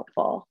really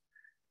helpful.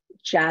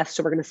 Jess,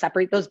 so we're going to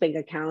separate those bank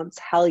accounts.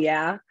 Hell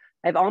yeah.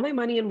 I have all my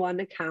money in one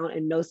account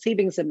and no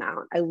savings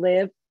amount. I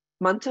live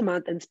month to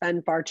month and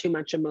spend far too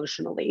much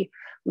emotionally.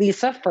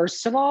 Lisa,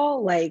 first of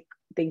all, like,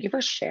 thank you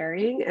for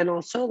sharing. And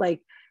also, like,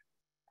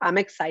 I'm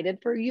excited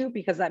for you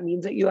because that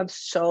means that you have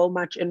so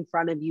much in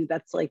front of you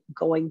that's like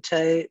going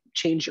to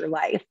change your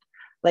life.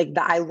 Like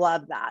that, I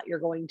love that.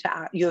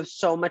 You have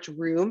so much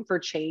room for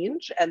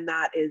change, and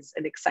that is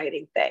an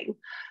exciting thing.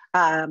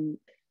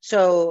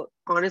 So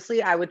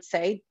honestly, I would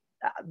say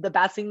the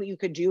best thing that you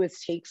could do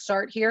is take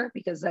start here,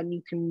 because then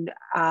you can,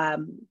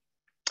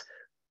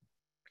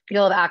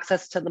 you'll have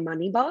access to the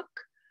money book.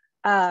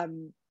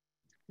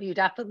 You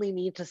definitely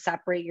need to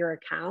separate your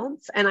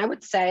accounts. And I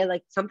would say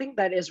like something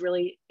that is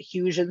really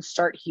huge in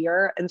Start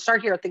Here,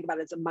 think about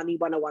it as a money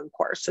 101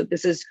 course. So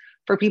this is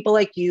for people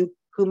like you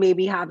who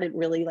maybe haven't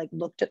really like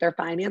looked at their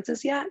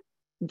finances yet.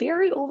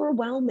 Very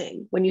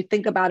overwhelming when you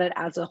think about it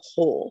as a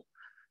whole.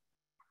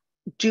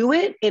 Do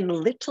it in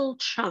little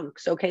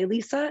chunks. Okay,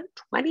 Lisa,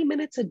 20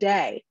 minutes a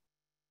day.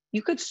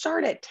 You could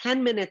start at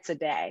 10 minutes a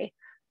day.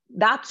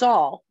 That's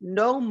all,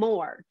 no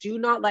more. Do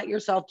not let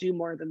yourself do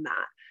more than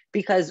that.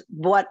 Because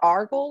what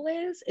our goal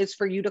is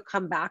for you to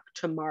come back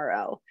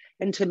tomorrow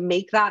and to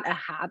make that a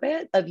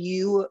habit of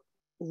you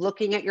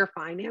looking at your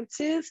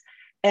finances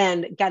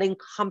and getting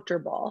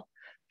comfortable.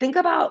 Think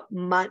about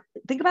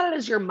it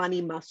as your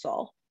money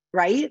muscle,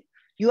 right?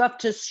 You have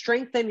to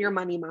strengthen your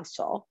money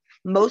muscle.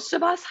 Most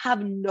of us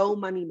have no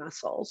money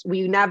muscles.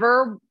 We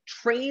never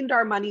trained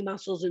our money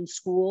muscles in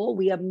school.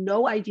 We have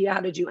no idea how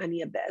to do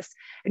any of this.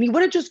 And you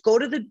wouldn't just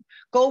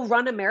go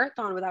run a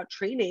marathon without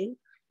training.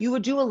 You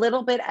would do a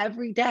little bit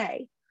every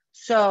day.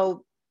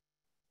 So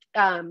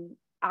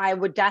I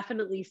would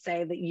definitely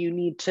say that you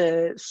need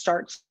to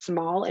start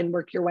small and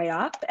work your way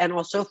up, and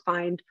also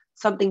find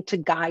something to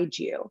guide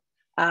you.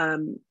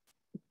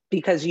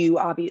 Because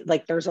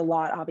there's a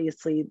lot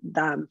obviously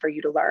for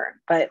you to learn.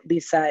 But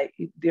Lisa,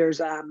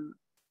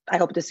 I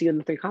hope to see you in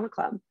the 3 Comma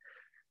Club.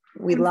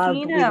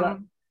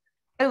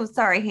 Oh,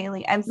 sorry,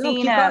 Haley. I'm No,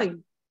 seeing keep a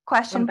going.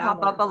 question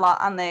pop up a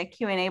lot on the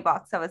Q&A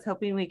box. I was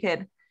hoping we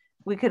could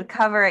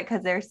cover it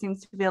because there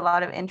seems to be a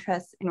lot of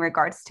interest in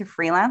regards to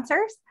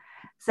freelancers.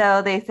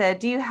 So they said,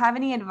 do you have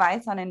any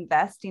advice on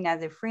investing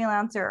as a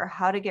freelancer, or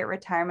how to get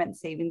retirement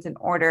savings in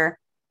order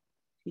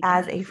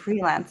as a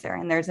freelancer?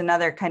 And there's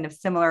another kind of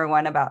similar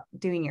one about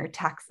doing your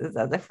taxes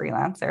as a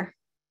freelancer.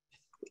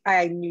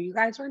 I knew you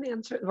guys were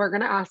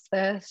going to ask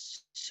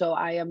this. So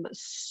I am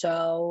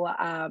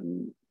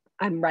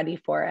I'm ready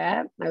for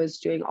it. I was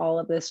doing all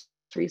of this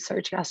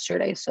research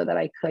yesterday so that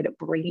I could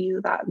bring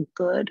you that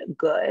good.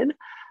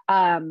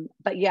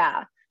 But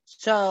yeah,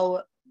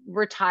 so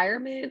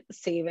retirement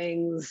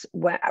savings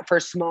for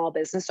small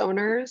business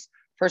owners.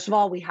 First of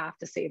all, we have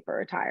to save for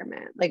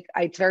retirement. Like,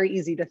 it's very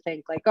easy to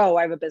think like, oh,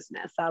 I have a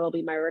business, that'll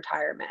be my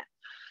retirement.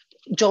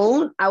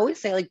 I always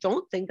say, like,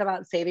 don't think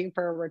about saving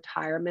for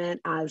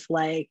retirement as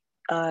like,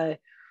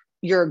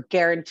 you're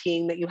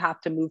guaranteeing that you have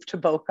to move to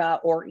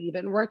Boca or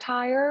even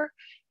retire.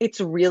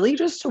 It's really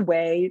just a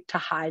way to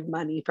hide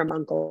money from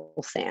Uncle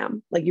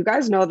Sam. Like, you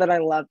guys know that I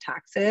love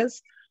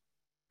taxes.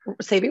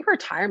 Saving for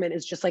retirement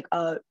is just like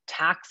a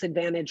tax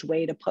advantage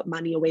way to put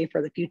money away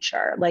for the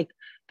future. Like,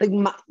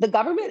 the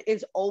government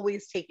is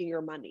always taking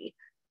your money.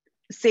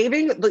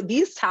 Saving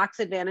these tax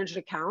advantaged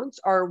accounts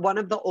are one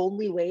of the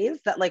only ways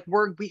that like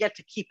we get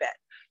to keep it.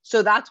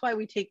 So that's why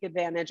we take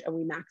advantage and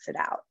we max it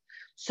out.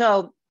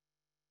 So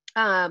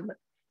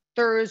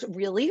there's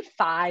really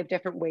 5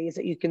 different ways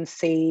that you can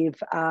save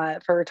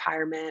for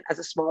retirement as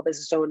a small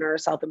business owner or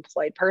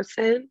self-employed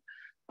person.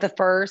 The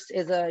first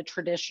is a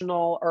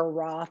traditional or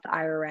Roth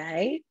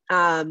IRA.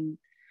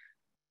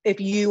 If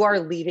you are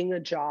leaving a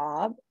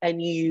job and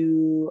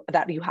you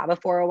have a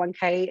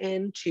 401k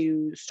in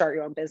to start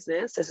your own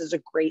business, this is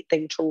a great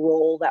thing to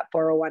roll that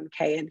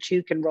 401k into.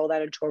 You can roll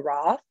that into a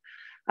Roth.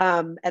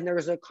 And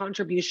there's a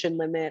contribution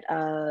limit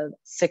of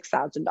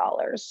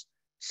 $6,000.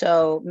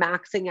 So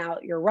maxing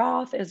out your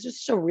Roth is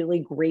just a really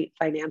great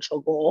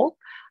financial goal.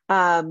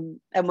 And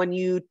when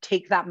you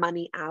take that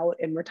money out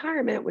in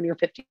retirement, when you're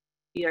 59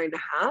 and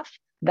a half,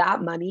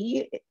 that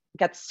money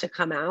gets to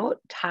come out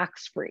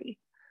tax-free.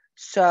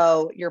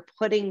 So you're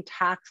putting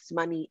tax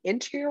money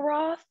into your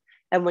Roth.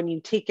 And when you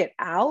take it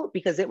out,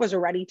 because it was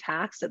already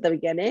taxed at the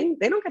beginning,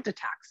 they don't get to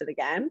tax it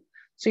again.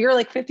 So you're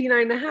like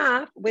 59 and a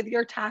half with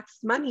your tax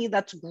money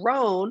that's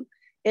grown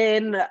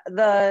in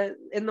the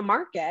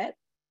market.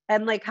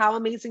 And like, how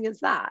amazing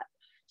is that?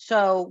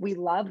 So we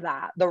love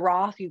that. The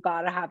Roth, you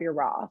got to have your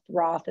Roth.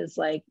 Roth is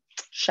like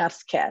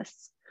chef's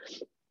kiss.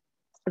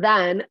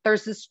 Then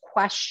there's this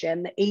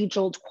question, the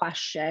age-old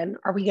question,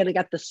 are we going to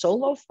get the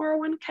solo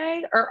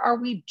 401k or are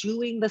we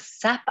doing the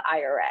SEP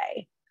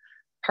IRA?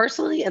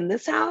 Personally, in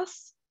this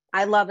house,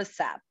 I love a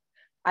SEP.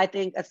 I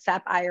think a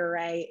SEP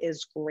IRA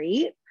is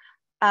great.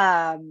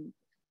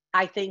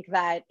 I think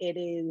that it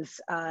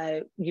is,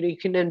 you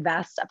can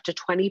invest up to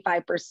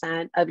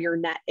 25% of your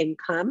net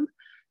income,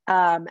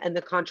 and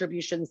the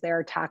contributions there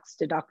are tax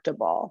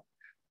deductible.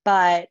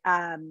 But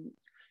as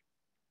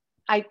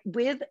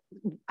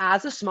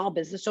a small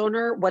business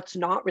owner, what's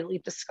not really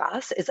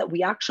discussed is that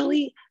we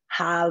actually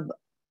have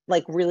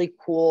like really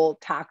cool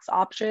tax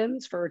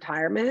options for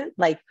retirement.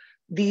 Like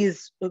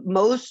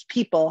most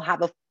people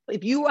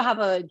if you have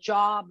a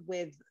job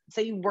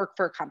say you work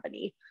for a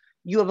company,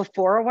 you have a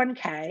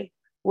 401k,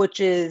 which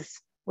is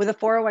with a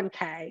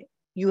 401k,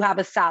 you have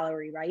a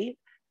salary, right?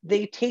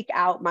 They take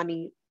out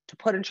money to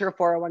put into your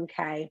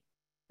 401k,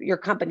 your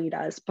company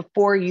does,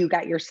 before you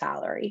get your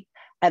salary.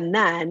 And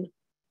then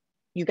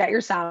you get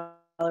your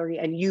salary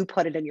and you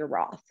put it in your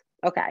Roth.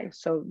 Okay,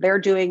 so they're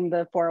doing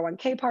the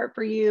 401k part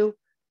for you,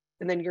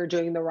 and then you're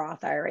doing the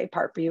Roth IRA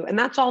part for you. And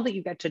that's all that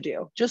you get to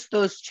do, just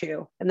those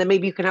two. And then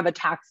maybe you can have a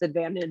tax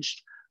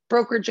advantaged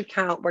brokerage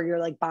account where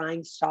you're like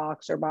buying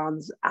stocks or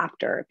bonds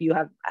after, if you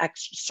have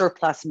extra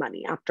surplus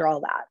money after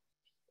all that.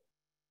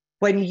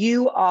 When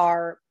you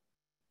are,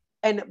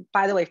 and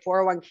by the way,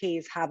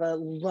 401ks have a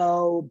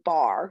low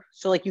bar.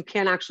 So like you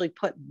can't actually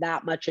put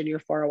that much in your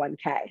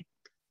 401k.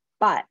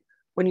 But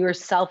when you're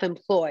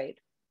self-employed,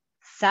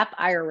 SEP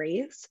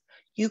IRAs,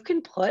 you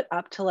can put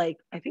up to I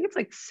think it's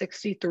like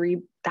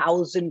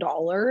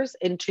 $63,000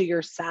 into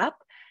your SEP,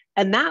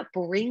 and that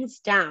brings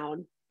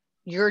down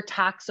your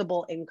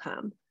taxable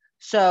income.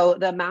 So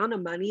the amount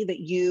of money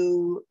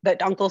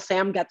that Uncle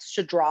Sam gets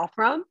to draw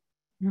from,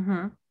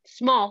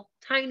 small,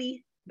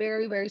 tiny,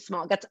 very, very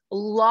small, gets a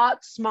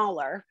lot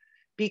smaller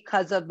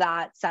because of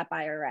that SEP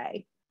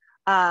IRA.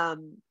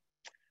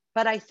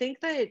 But I think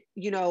that,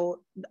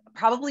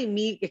 probably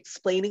me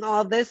explaining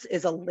all of this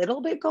is a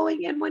little bit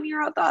going in one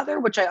ear out the other,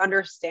 which I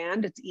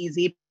understand. It's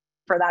easy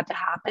for that to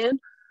happen.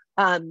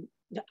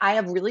 I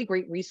have really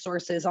great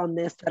resources on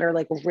this that are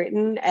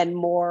written and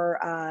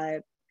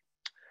more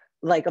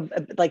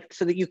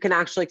so that you can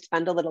actually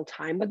spend a little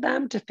time with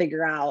them to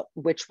figure out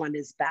which one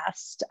is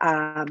best.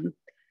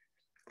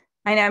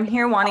 I know I'm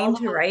here wanting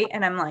to write,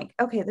 and I'm like,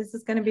 okay, this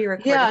is going to be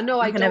recorded. Yeah,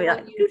 no, I don't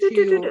want you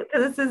to.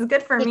 This is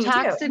good for me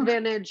tax too.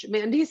 advantage.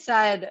 Mandy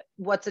said,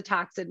 "What's a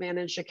tax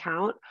advantaged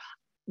account?"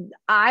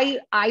 I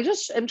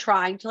just am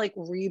trying to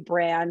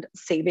rebrand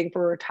saving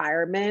for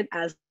retirement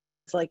as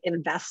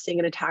investing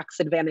in a tax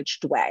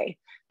advantaged way,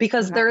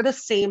 because they're the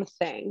same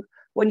thing.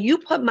 When you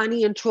put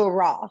money into a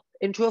Roth,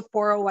 into a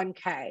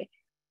 401k,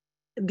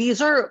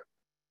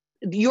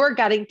 you're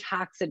getting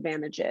tax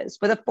advantages.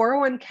 With a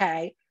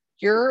 401k,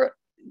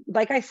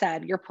 like I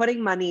said, you're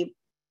putting money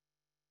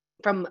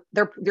from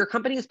your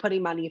company is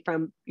putting money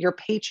from your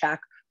paycheck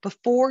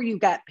before you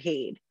get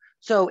paid.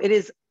 So it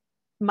is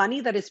money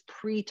that is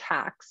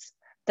pre-tax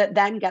that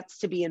then gets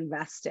to be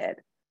invested.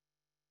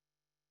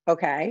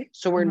 Okay.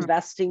 So we're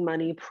investing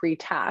money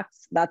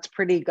pre-tax. That's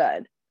pretty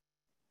good.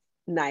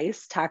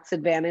 Nice tax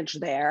advantage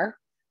there.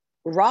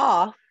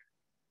 Roth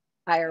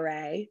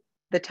IRA,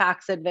 the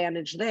tax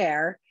advantage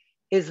there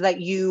is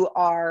that you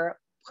are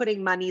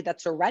putting money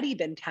that's already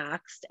been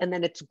taxed, and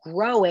then it's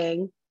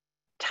growing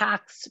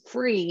tax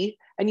free,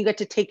 and you get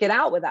to take it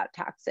out without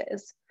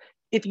taxes.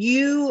 If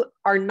you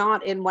are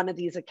not in one of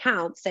these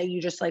accounts, say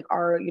you just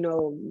are,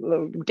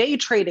 day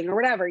trading or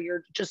whatever,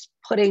 you're just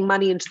putting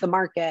money into the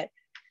market,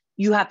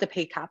 you have to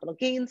pay capital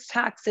gains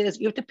taxes.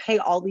 You have to pay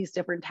all these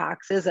different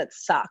taxes that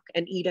suck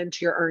and eat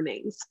into your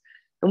earnings.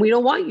 And we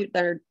don't want you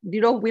there. We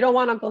don't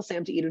want Uncle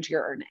Sam to eat into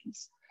your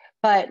earnings.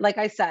 But like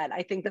I said,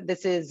 I think that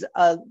this is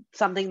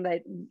something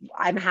that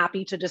I'm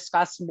happy to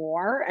discuss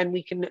more, and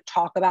we can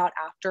talk about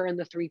after in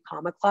the 3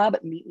 Comma Club.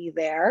 Meet me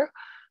there.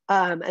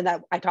 And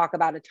that I talk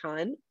about a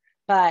ton,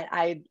 but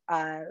I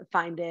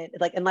find it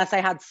unless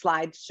I had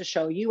slides to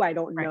show you, I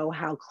don't know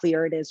how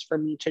clear it is for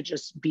me to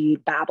just be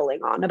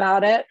babbling on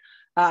about it.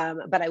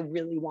 But I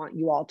really want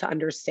you all to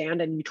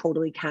understand, and you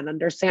totally can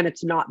understand.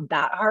 It's not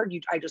that hard.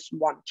 I just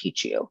want to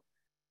teach you.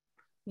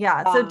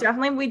 Yeah, so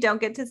definitely we don't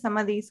get to some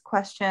of these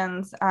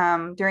questions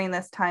during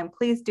this time.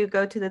 Please do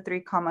go to the 3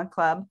 Comma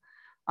Club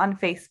on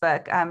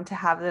Facebook to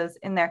have those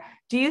in there.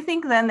 Do you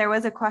think then there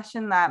was a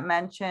question that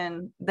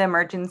mentioned the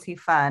emergency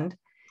fund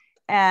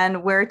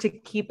and where to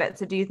keep it?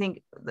 So do you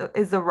think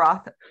is the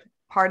Roth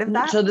part of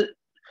that?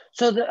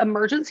 So the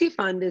emergency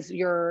fund is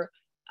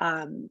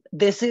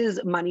this is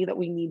money that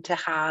we need to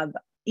have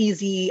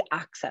easy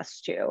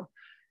access to.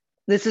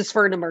 This is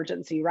for an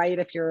emergency, right?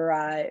 If you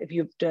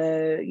have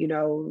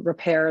to,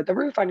 repair the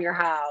roof on your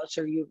house,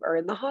 or you are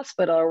in the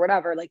hospital or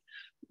whatever,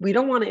 we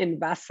don't want to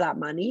invest that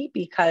money,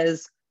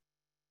 because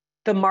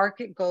the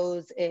market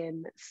goes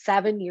in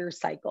 7-year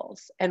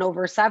cycles. And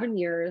over 7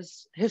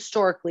 years,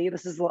 historically,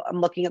 I'm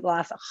looking at the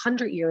last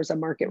 100 years of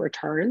market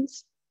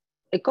returns,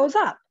 it goes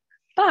up.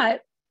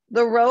 But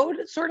the road,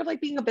 sort of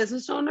like being a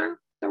business owner,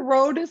 the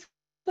road is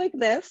like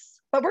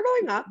this, but we're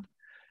going up.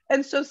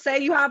 And so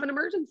say you have an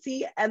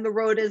emergency and the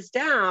road is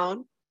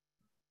down,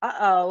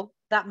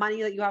 that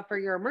money that you have for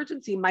your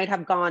emergency might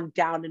have gone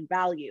down in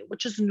value,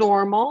 which is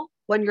normal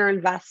when you're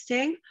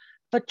investing,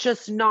 but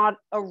just not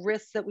a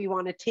risk that we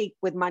want to take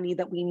with money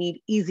that we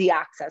need easy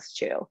access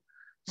to.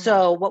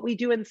 So what we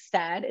do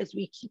instead is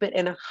we keep it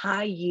in a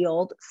high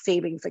yield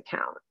savings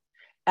account.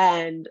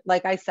 And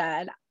like I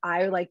said,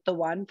 I like the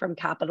one from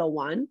Capital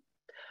One.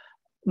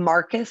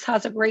 Marcus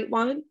has a great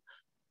one.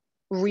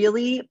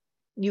 Really,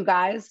 you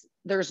guys,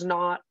 there's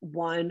not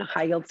one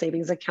high yield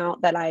savings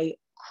account that I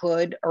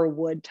could or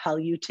would tell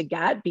you to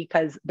get,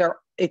 because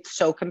it's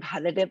so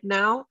competitive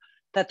now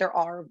that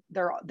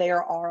they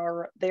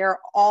are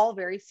all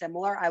very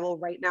similar. I will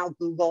right now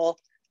Google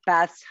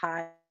best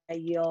high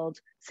yield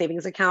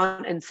savings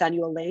account and send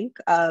you a link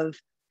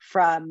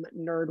from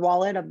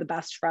NerdWallet of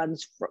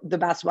the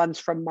best ones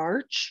from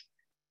March.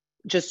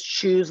 Just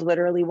choose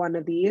literally one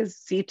of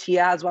these.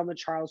 Tia has one with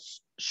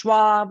Charles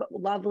Schwab,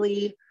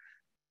 lovely.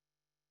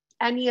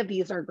 Any of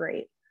these are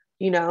great,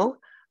 So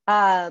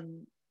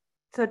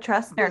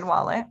trust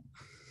NerdWallet.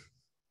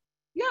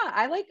 Yeah,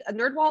 I like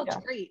NerdWallet's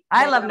great.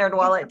 I love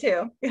NerdWallet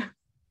too.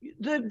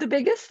 The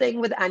biggest thing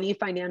with any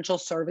financial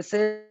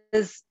services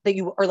that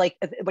you are like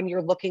when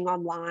you're looking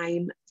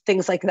online,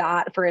 things like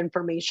that for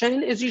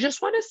information, is you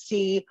just want to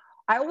see.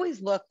 I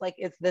always look like,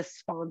 is this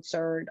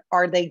sponsored?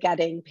 Are they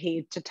getting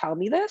paid to tell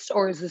me this,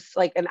 or is this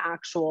like an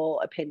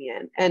actual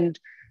opinion? And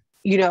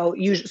you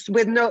just,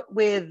 with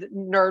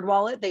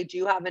NerdWallet, they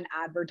do have an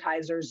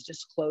advertiser's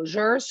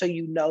disclosure, so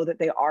that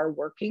they are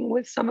working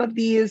with some of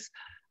these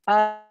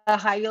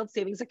high yield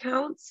savings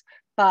accounts,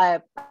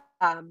 but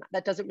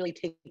that doesn't really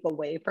take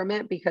away from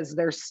it, because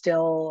they're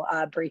still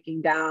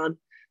breaking down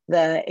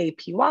the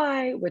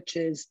APY, which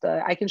is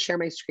I can share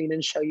my screen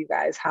and show you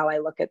guys how I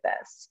look at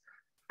this.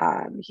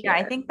 Yeah,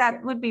 I think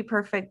that would be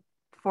perfect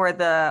for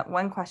the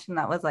one question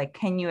that was like,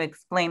 can you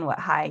explain what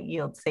high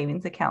yield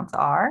savings accounts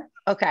are?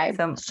 Okay.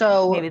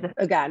 So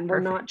again, we're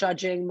not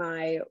judging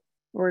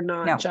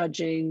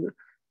judging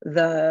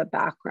the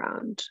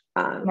background.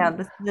 No,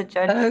 this is a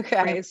judge.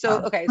 Okay.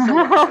 So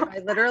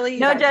I literally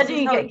no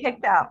judging, you get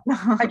kicked out.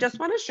 I just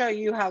want to show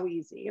you how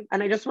easy.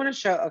 And I just want to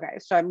show, okay,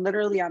 so I'm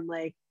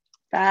like,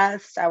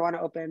 best, I want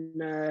to open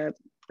the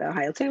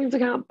high yield savings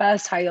account,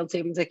 best high yield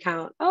savings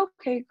account.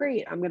 Okay,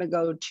 great. I'm going to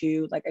go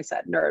to, like I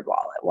said,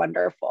 NerdWallet.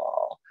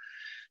 Wonderful.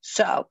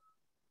 So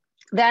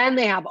then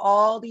they have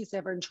all these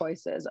different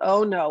choices.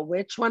 Oh no,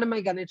 which one am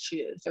I going to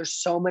choose? There's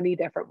so many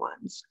different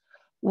ones.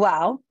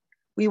 Well,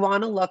 we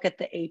want to look at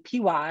the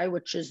APY,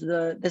 which is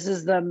this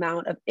is the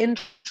amount of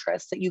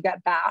interest that you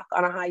get back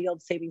on a high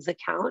yield savings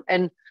account.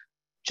 And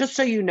just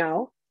so you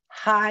know,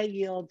 high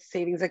yield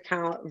savings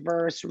account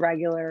versus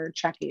regular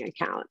checking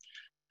account.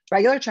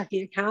 Regular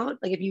checking account,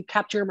 like if you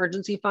kept your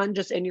emergency fund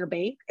just in your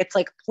bank, it's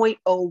like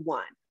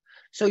 0.01.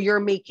 So you're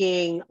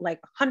making like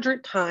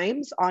 100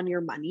 times on your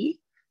money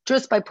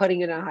just by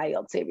putting in a high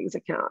yield savings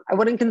account. I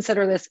wouldn't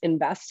consider this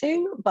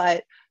investing,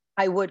 but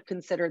I would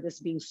consider this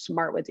being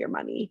smart with your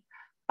money.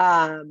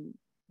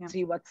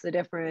 See what's the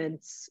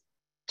difference.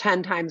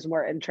 10 times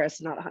more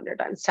interest, not 100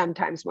 times, 10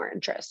 times more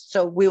interest.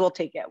 So we will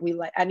take it. We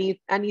like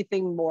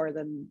anything more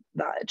than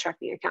the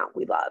checking account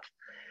we love.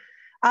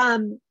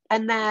 And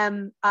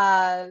then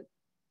are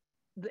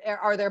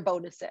there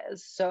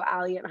bonuses? So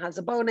Alliant has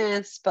a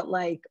bonus, but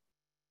like,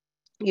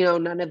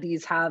 none of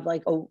these have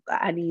like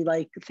any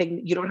like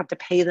thing. You don't have to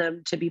pay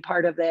them to be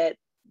part of it.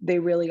 They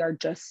really are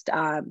just,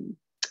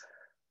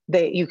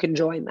 you can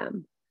join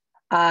them.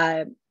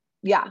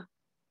 Yeah.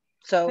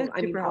 So,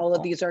 I mean, all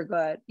of these are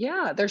good.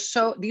 Yeah.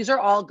 These are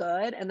all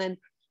good. And then,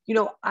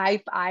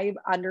 I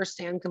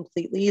understand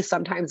completely.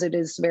 Sometimes it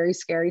is very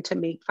scary to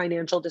make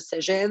financial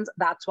decisions.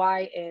 That's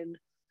why in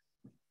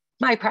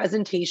my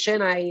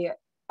presentation,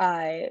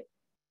 I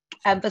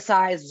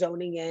emphasize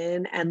zoning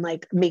in and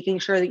like making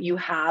sure that you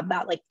have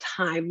that like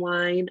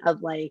timeline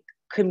of like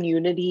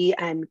community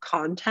and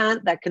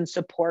content that can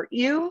support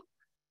you.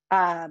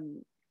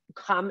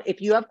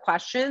 If you have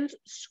questions,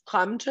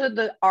 come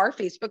to our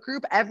Facebook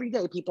group. Every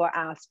day people are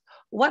asked,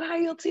 what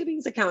high yield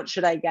savings account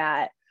should I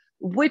get?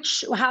 Where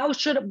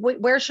should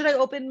I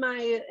open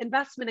my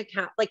investment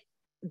account? Like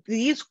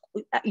this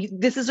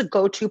is a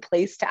go-to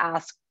place to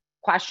ask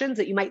questions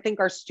that you might think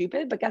are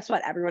stupid, but guess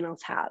what? Everyone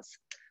else has.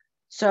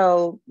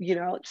 So,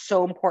 it's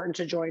so important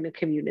to join a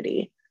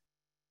community.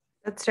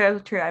 That's so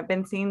true. I've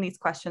been seeing these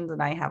questions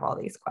and I have all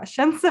these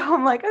questions. So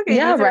I'm like, okay.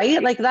 Yeah,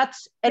 right. Like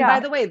that's, and by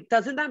the way,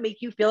 doesn't that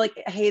make you feel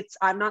like, hey,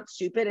 I'm not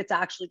stupid. It's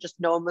actually just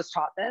no one was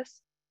taught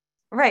this.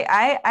 Right.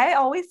 I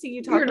always see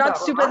you talk You're not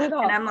about stupid Roth, at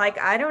all. and I'm like,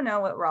 I don't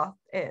know what Roth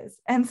is.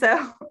 And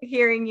so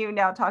hearing you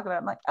now talk about it,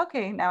 I'm like,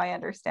 okay, now I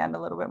understand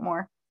a little bit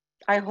more.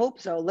 I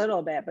hope so, a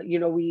little bit, but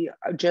we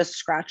just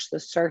scratched the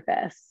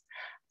surface.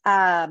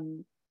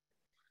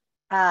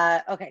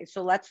 Okay,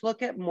 so let's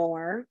look at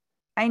more.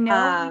 I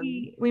know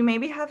we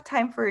maybe have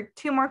time for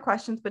 2 more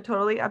questions, but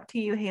totally up to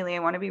you, Haley. I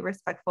want to be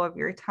respectful of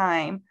your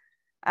time.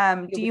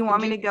 Do you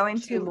want me to go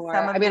into more?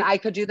 some of I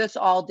could do this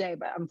all day,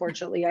 but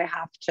unfortunately I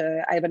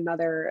have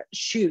another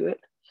shoot.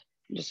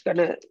 I'm just going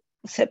to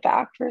sit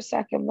back for a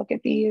second, look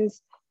at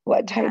these.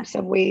 What types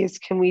of ways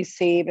can we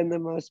save in the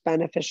most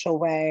beneficial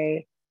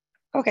way?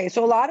 Okay,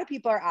 so a lot of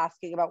people are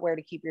asking about where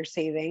to keep your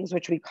savings,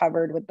 which we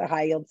covered with the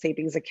high yield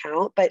savings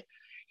account. But,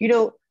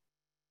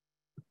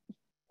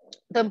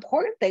 the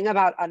important thing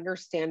about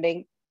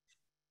understanding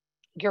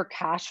your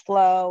cash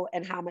flow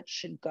and how much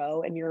should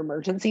go in your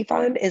emergency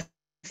fund is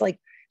like,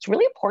 it's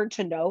really important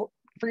to know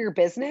for your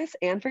business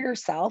and for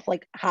yourself,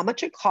 like how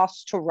much it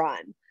costs to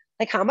run.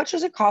 Like how much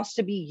does it cost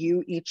to be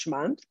you each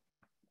month?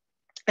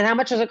 And how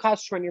much does it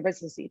cost to run your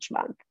business each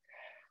month?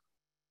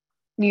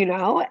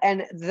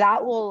 And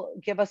that will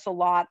give us a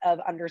lot of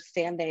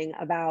understanding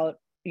about,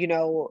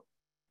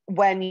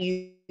 when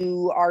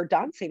you are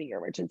done saving your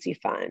emergency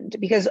fund,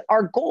 because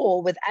our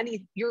goal with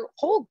your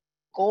whole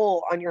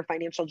goal on your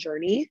financial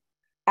journey,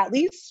 at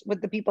least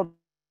with the people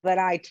that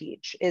I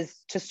teach, is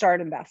to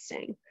start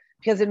investing,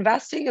 because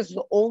investing is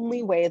the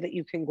only way that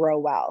you can grow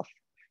wealth.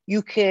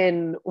 You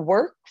can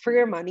work for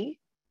your money,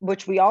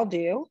 which we all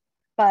do,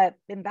 but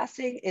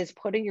investing is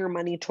putting your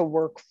money to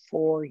work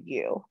for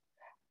you.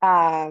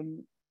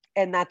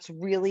 And that's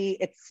really,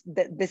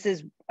 this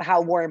is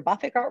how Warren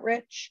Buffett got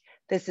rich.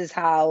 This is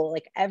how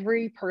like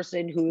every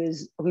person who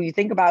you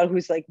think about,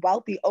 who's like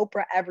wealthy,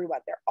 Oprah,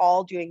 everyone, they're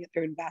all doing it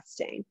through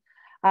investing.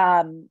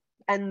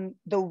 And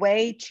the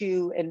way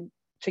to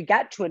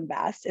get to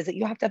invest is that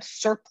you have to have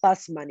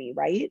surplus money,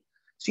 right?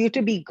 So you have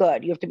to be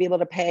good. You have to be able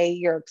to pay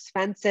your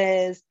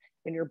expenses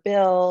and your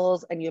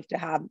bills, and you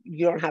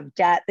don't have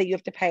debt that you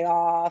have to pay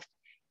off,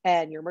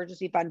 and your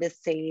emergency fund is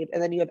saved.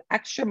 And then you have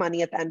extra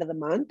money at the end of the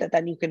month that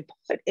then you can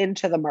put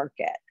into the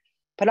market.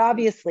 But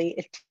obviously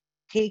it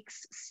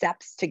takes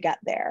steps to get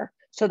there.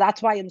 So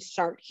that's why in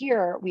Start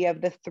Here, we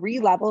have the 3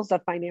 levels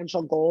of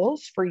financial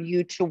goals for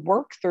you to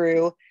work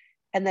through.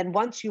 And then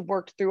once you've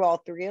worked through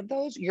all 3 of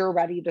those, you're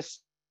ready to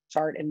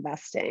start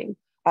investing,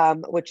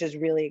 which is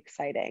really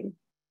exciting.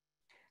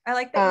 I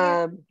like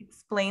that you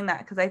explain that,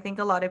 because I think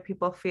a lot of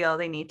people feel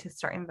they need to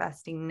start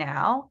investing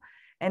now.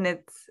 And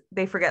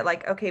they forget,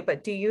 like, okay,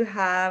 but do you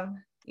have,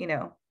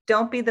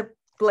 don't be the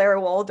Blair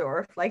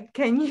Waldorf. Like,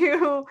 can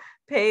you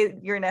pay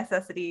your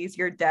necessities,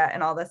 your debt,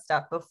 and all this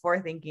stuff before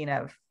thinking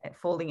of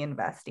fully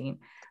investing?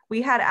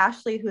 We had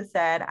Ashley who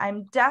said,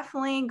 I'm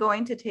definitely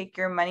going to take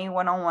your money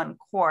one-on-one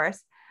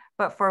course,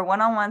 but for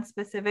one-on-one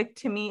specific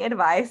to me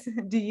advice,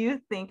 do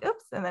you think,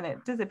 oops, and then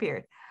it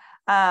disappeared.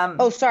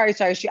 Sorry.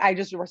 I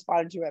just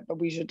responded to it, but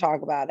we should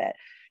talk about it.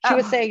 She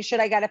was saying,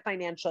 should I get a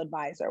financial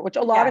advisor? Which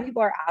a lot of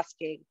people are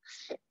asking,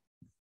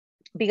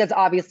 because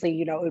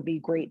obviously, it would be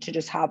great to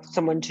just have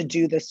someone to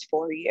do this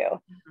for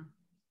you.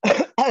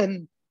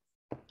 Mm-hmm.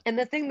 And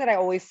the thing that I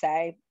always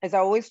say is I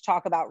always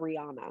talk about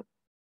Rihanna.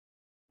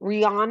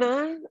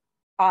 Rihanna,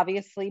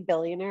 obviously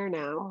billionaire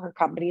now, her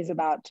company is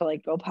about to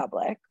go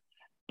public,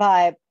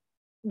 but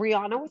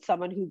Rihanna was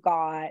someone who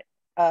got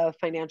a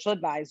financial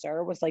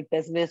advisor, was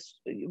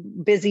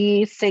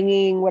busy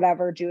singing,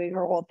 whatever, doing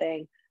her whole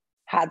thing,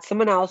 had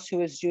someone else who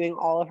was doing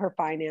all of her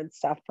finance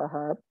stuff for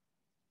her.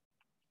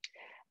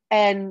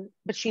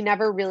 But she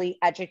never really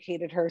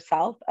educated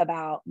herself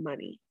about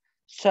money.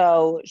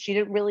 So she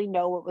didn't really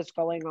know what was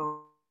going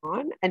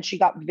on, and she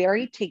got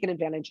very taken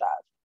advantage of.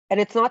 And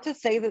it's not to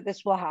say that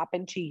this will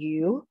happen to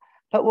you,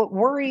 but what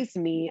worries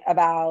me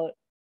about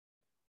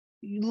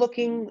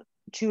looking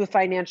to a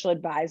financial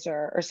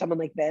advisor or someone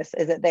like this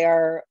is that they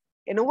are,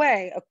 in a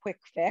way, a quick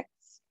fix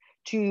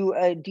to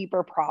a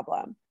deeper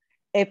problem.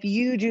 If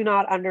you do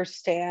not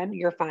understand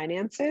your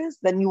finances,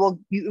 then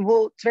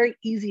it's very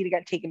easy to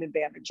get taken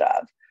advantage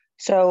of.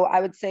 So I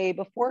would say,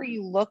 before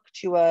you look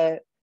to a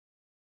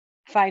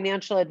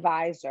financial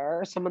advisor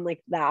or someone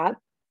like that,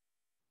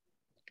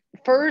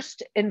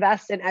 first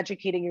invest in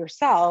educating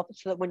yourself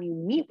so that when you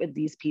meet with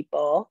these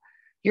people,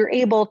 you're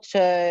able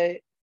to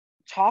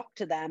talk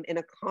to them in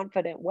a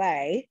confident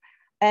way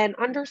and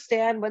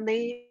understand when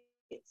they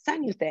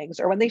send you things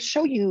or when they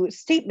show you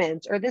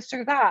statements or this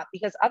or that.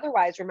 Because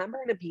otherwise, remember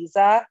in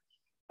Ibiza,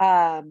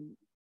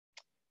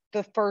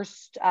 the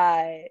first,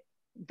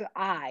 the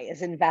I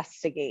is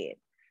investigate.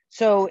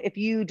 So if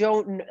you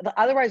don't,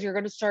 otherwise you're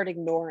going to start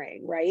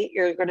ignoring, right?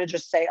 You're going to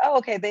just say, oh,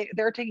 okay,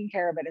 they're taking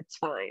care of it, it's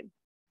fine.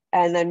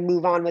 And then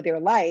move on with your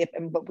life.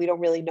 But we don't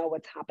really know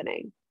what's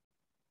happening.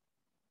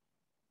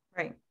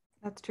 Right.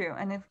 That's true.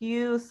 And if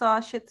you saw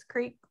Schitt's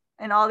Creek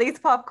and all these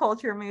pop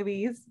culture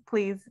movies,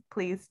 please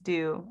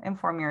do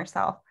inform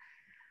yourself.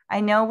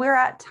 I know we're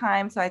at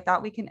time, so I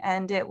thought we can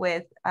end it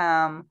with,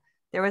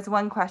 there was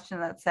one question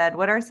that said,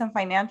 what are some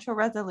financial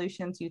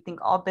resolutions you think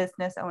all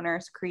business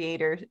owners,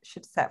 creators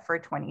should set for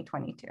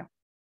 2022?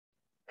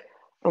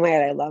 Oh my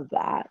God, I love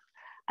that.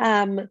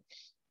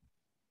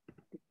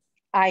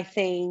 I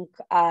think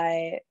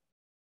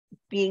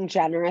being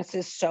generous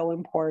is so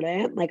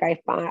important.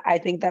 I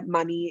think that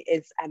money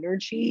is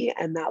energy,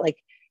 and that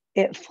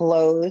it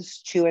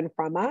flows to and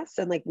from us,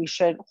 and we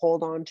shouldn't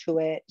hold on to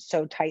it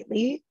so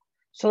tightly.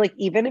 So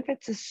even if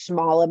it's a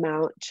small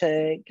amount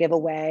to give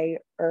away,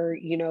 or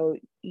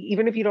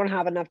even if you don't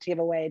have enough to give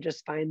away,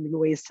 just find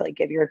ways to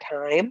give your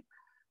time.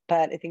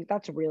 But I think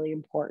that's really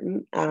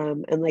important,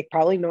 and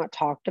probably not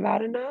talked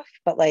about enough.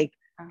 But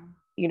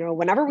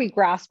whenever we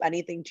grasp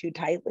anything too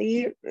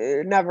tightly,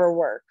 it never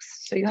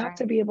works. So you have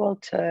to be able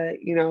to,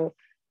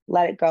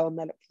 let it go and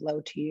let it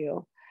flow to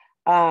you.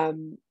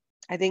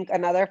 I think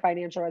another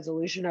financial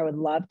resolution I would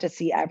love to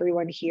see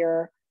everyone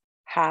here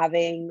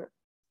having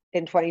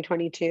in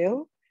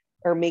 2022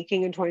 or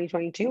making in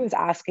 2022 is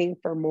asking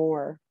for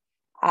more,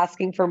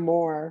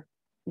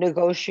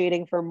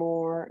 negotiating for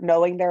more,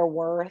 knowing their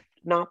worth,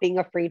 not being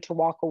afraid to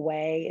walk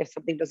away if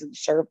something doesn't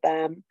serve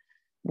them.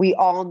 We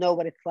all know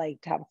what it's like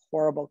to have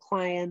horrible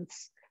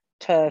clients,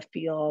 to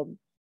feel,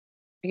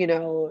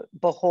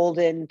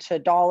 beholden to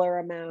dollar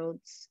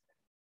amounts.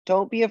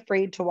 Don't be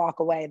afraid to walk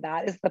away.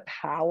 That is the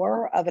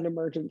power of an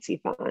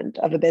emergency fund,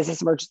 of a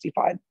business emergency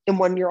fund, and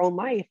one in your own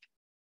life.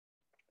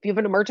 If you have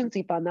an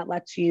emergency fund that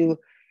lets you,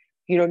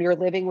 you're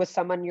living with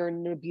someone, you're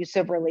in an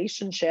abusive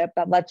relationship,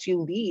 that lets you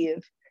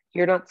leave.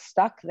 You're not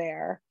stuck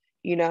there.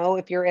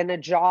 If you're in a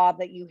job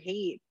that you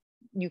hate,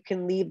 you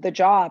can leave the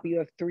job. You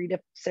have 3 to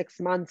 6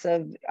 months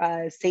of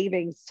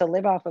savings to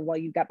live off of while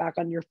you get back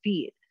on your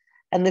feet.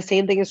 And the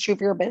same thing is true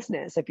for your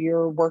business. If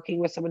you're working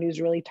with someone who's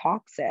really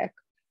toxic,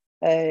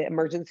 an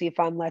emergency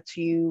fund lets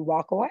you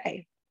walk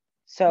away.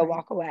 So Right.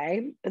 walk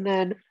away. And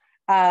then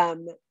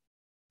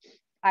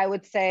I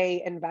would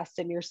say invest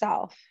in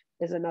yourself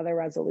is another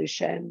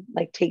resolution.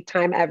 Like, take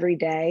time every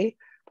day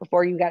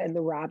before you get in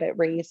the rabbit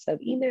race of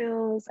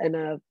emails and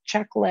of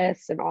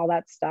checklists and all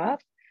that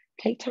stuff.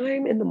 Take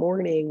time in the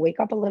morning, wake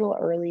up a little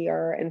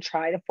earlier, and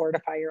try to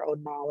fortify your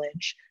own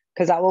knowledge,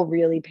 because that will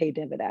really pay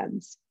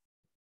dividends.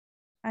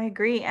 I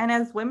agree. And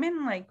as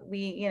women, like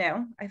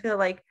I feel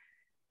like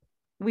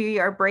we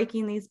are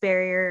breaking these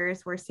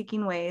barriers. We're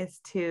seeking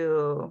ways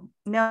to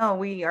know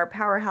we are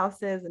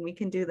powerhouses and we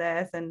can do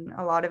this. And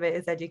a lot of it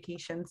is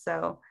education.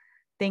 So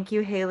thank you,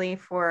 Haley,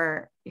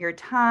 for your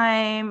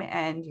time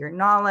and your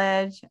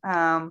knowledge.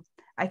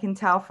 I can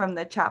tell from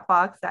the chat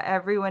box that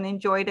everyone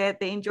enjoyed it.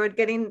 They enjoyed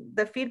getting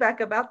the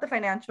feedback about the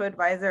financial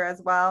advisor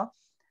as well.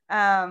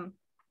 And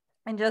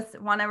just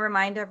want to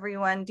remind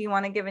everyone, do you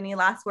want to give any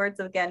last words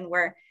again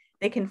where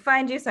they can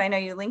find you? So I know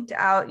you linked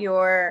out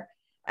your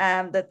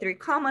the 3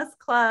 Commas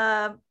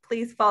Club.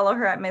 Please follow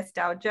her at Miss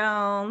Dow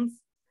Jones.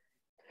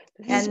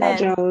 Mrs.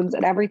 Dow Jones,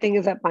 and everything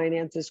is at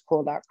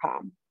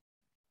financescool.com.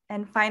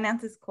 And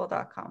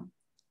financescool.com.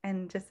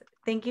 And just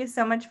thank you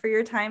so much for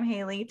your time,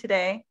 Haley,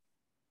 today.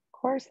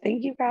 Of course.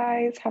 Thank you,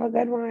 guys. Have a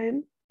good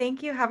one.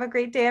 Thank you. Have a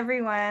great day,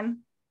 everyone.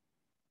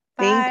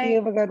 Bye. Thank you.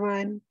 Have a good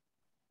one.